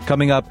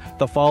 Coming up,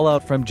 the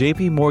fallout from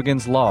J.P.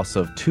 Morgan's loss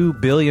of $2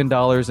 billion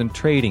in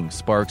trading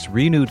sparks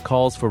renewed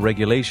calls for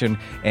regulation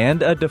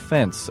and a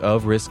defense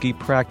of risky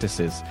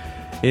practices.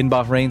 In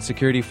Bahrain,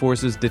 security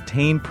forces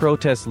detain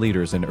protest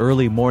leaders in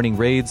early morning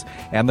raids,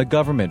 and the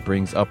government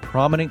brings a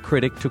prominent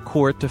critic to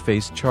court to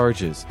face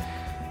charges.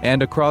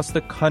 And across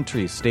the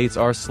country, states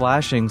are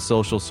slashing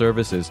social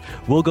services.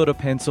 We'll go to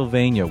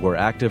Pennsylvania, where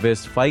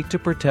activists fight to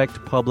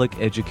protect public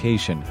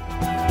education.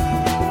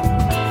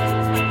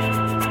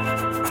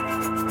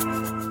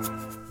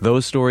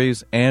 Those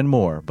stories and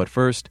more, but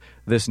first,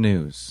 this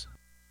news.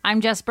 I'm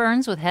Jess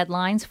Burns with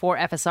headlines for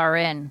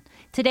FSRN.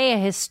 Today, a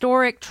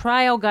historic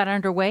trial got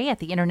underway at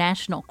the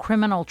International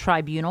Criminal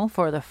Tribunal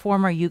for the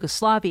former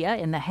Yugoslavia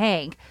in The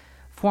Hague.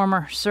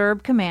 Former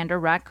Serb commander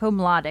Ratko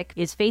Mladic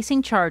is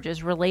facing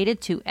charges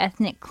related to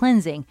ethnic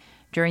cleansing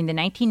during the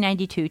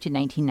 1992 to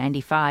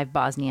 1995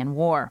 Bosnian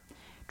War.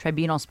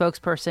 Tribunal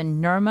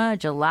spokesperson Nurma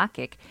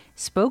Jelakic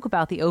spoke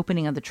about the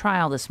opening of the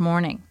trial this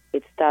morning.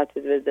 It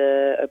started with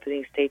the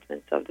opening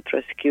statements of the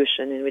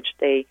prosecution in which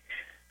they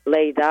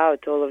laid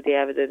out all of the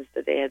evidence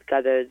that they had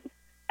gathered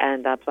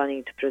and are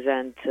planning to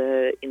present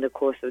in the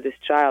course of this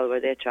trial,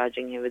 where they're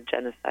charging him with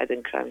genocide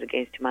and crimes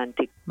against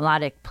humanity.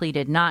 Mladic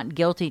pleaded not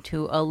guilty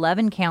to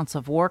 11 counts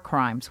of war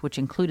crimes, which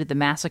included the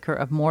massacre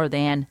of more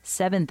than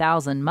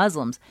 7,000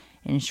 Muslims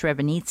in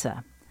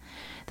Srebrenica.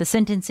 The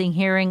sentencing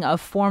hearing of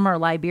former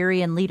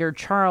Liberian leader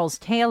Charles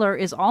Taylor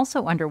is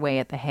also underway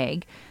at The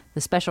Hague.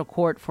 The special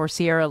court for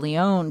Sierra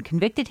Leone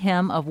convicted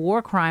him of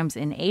war crimes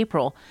in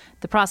April.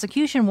 The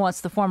prosecution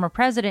wants the former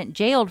president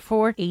jailed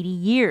for 80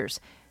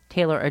 years.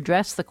 Taylor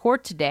addressed the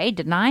court today,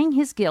 denying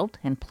his guilt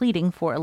and pleading for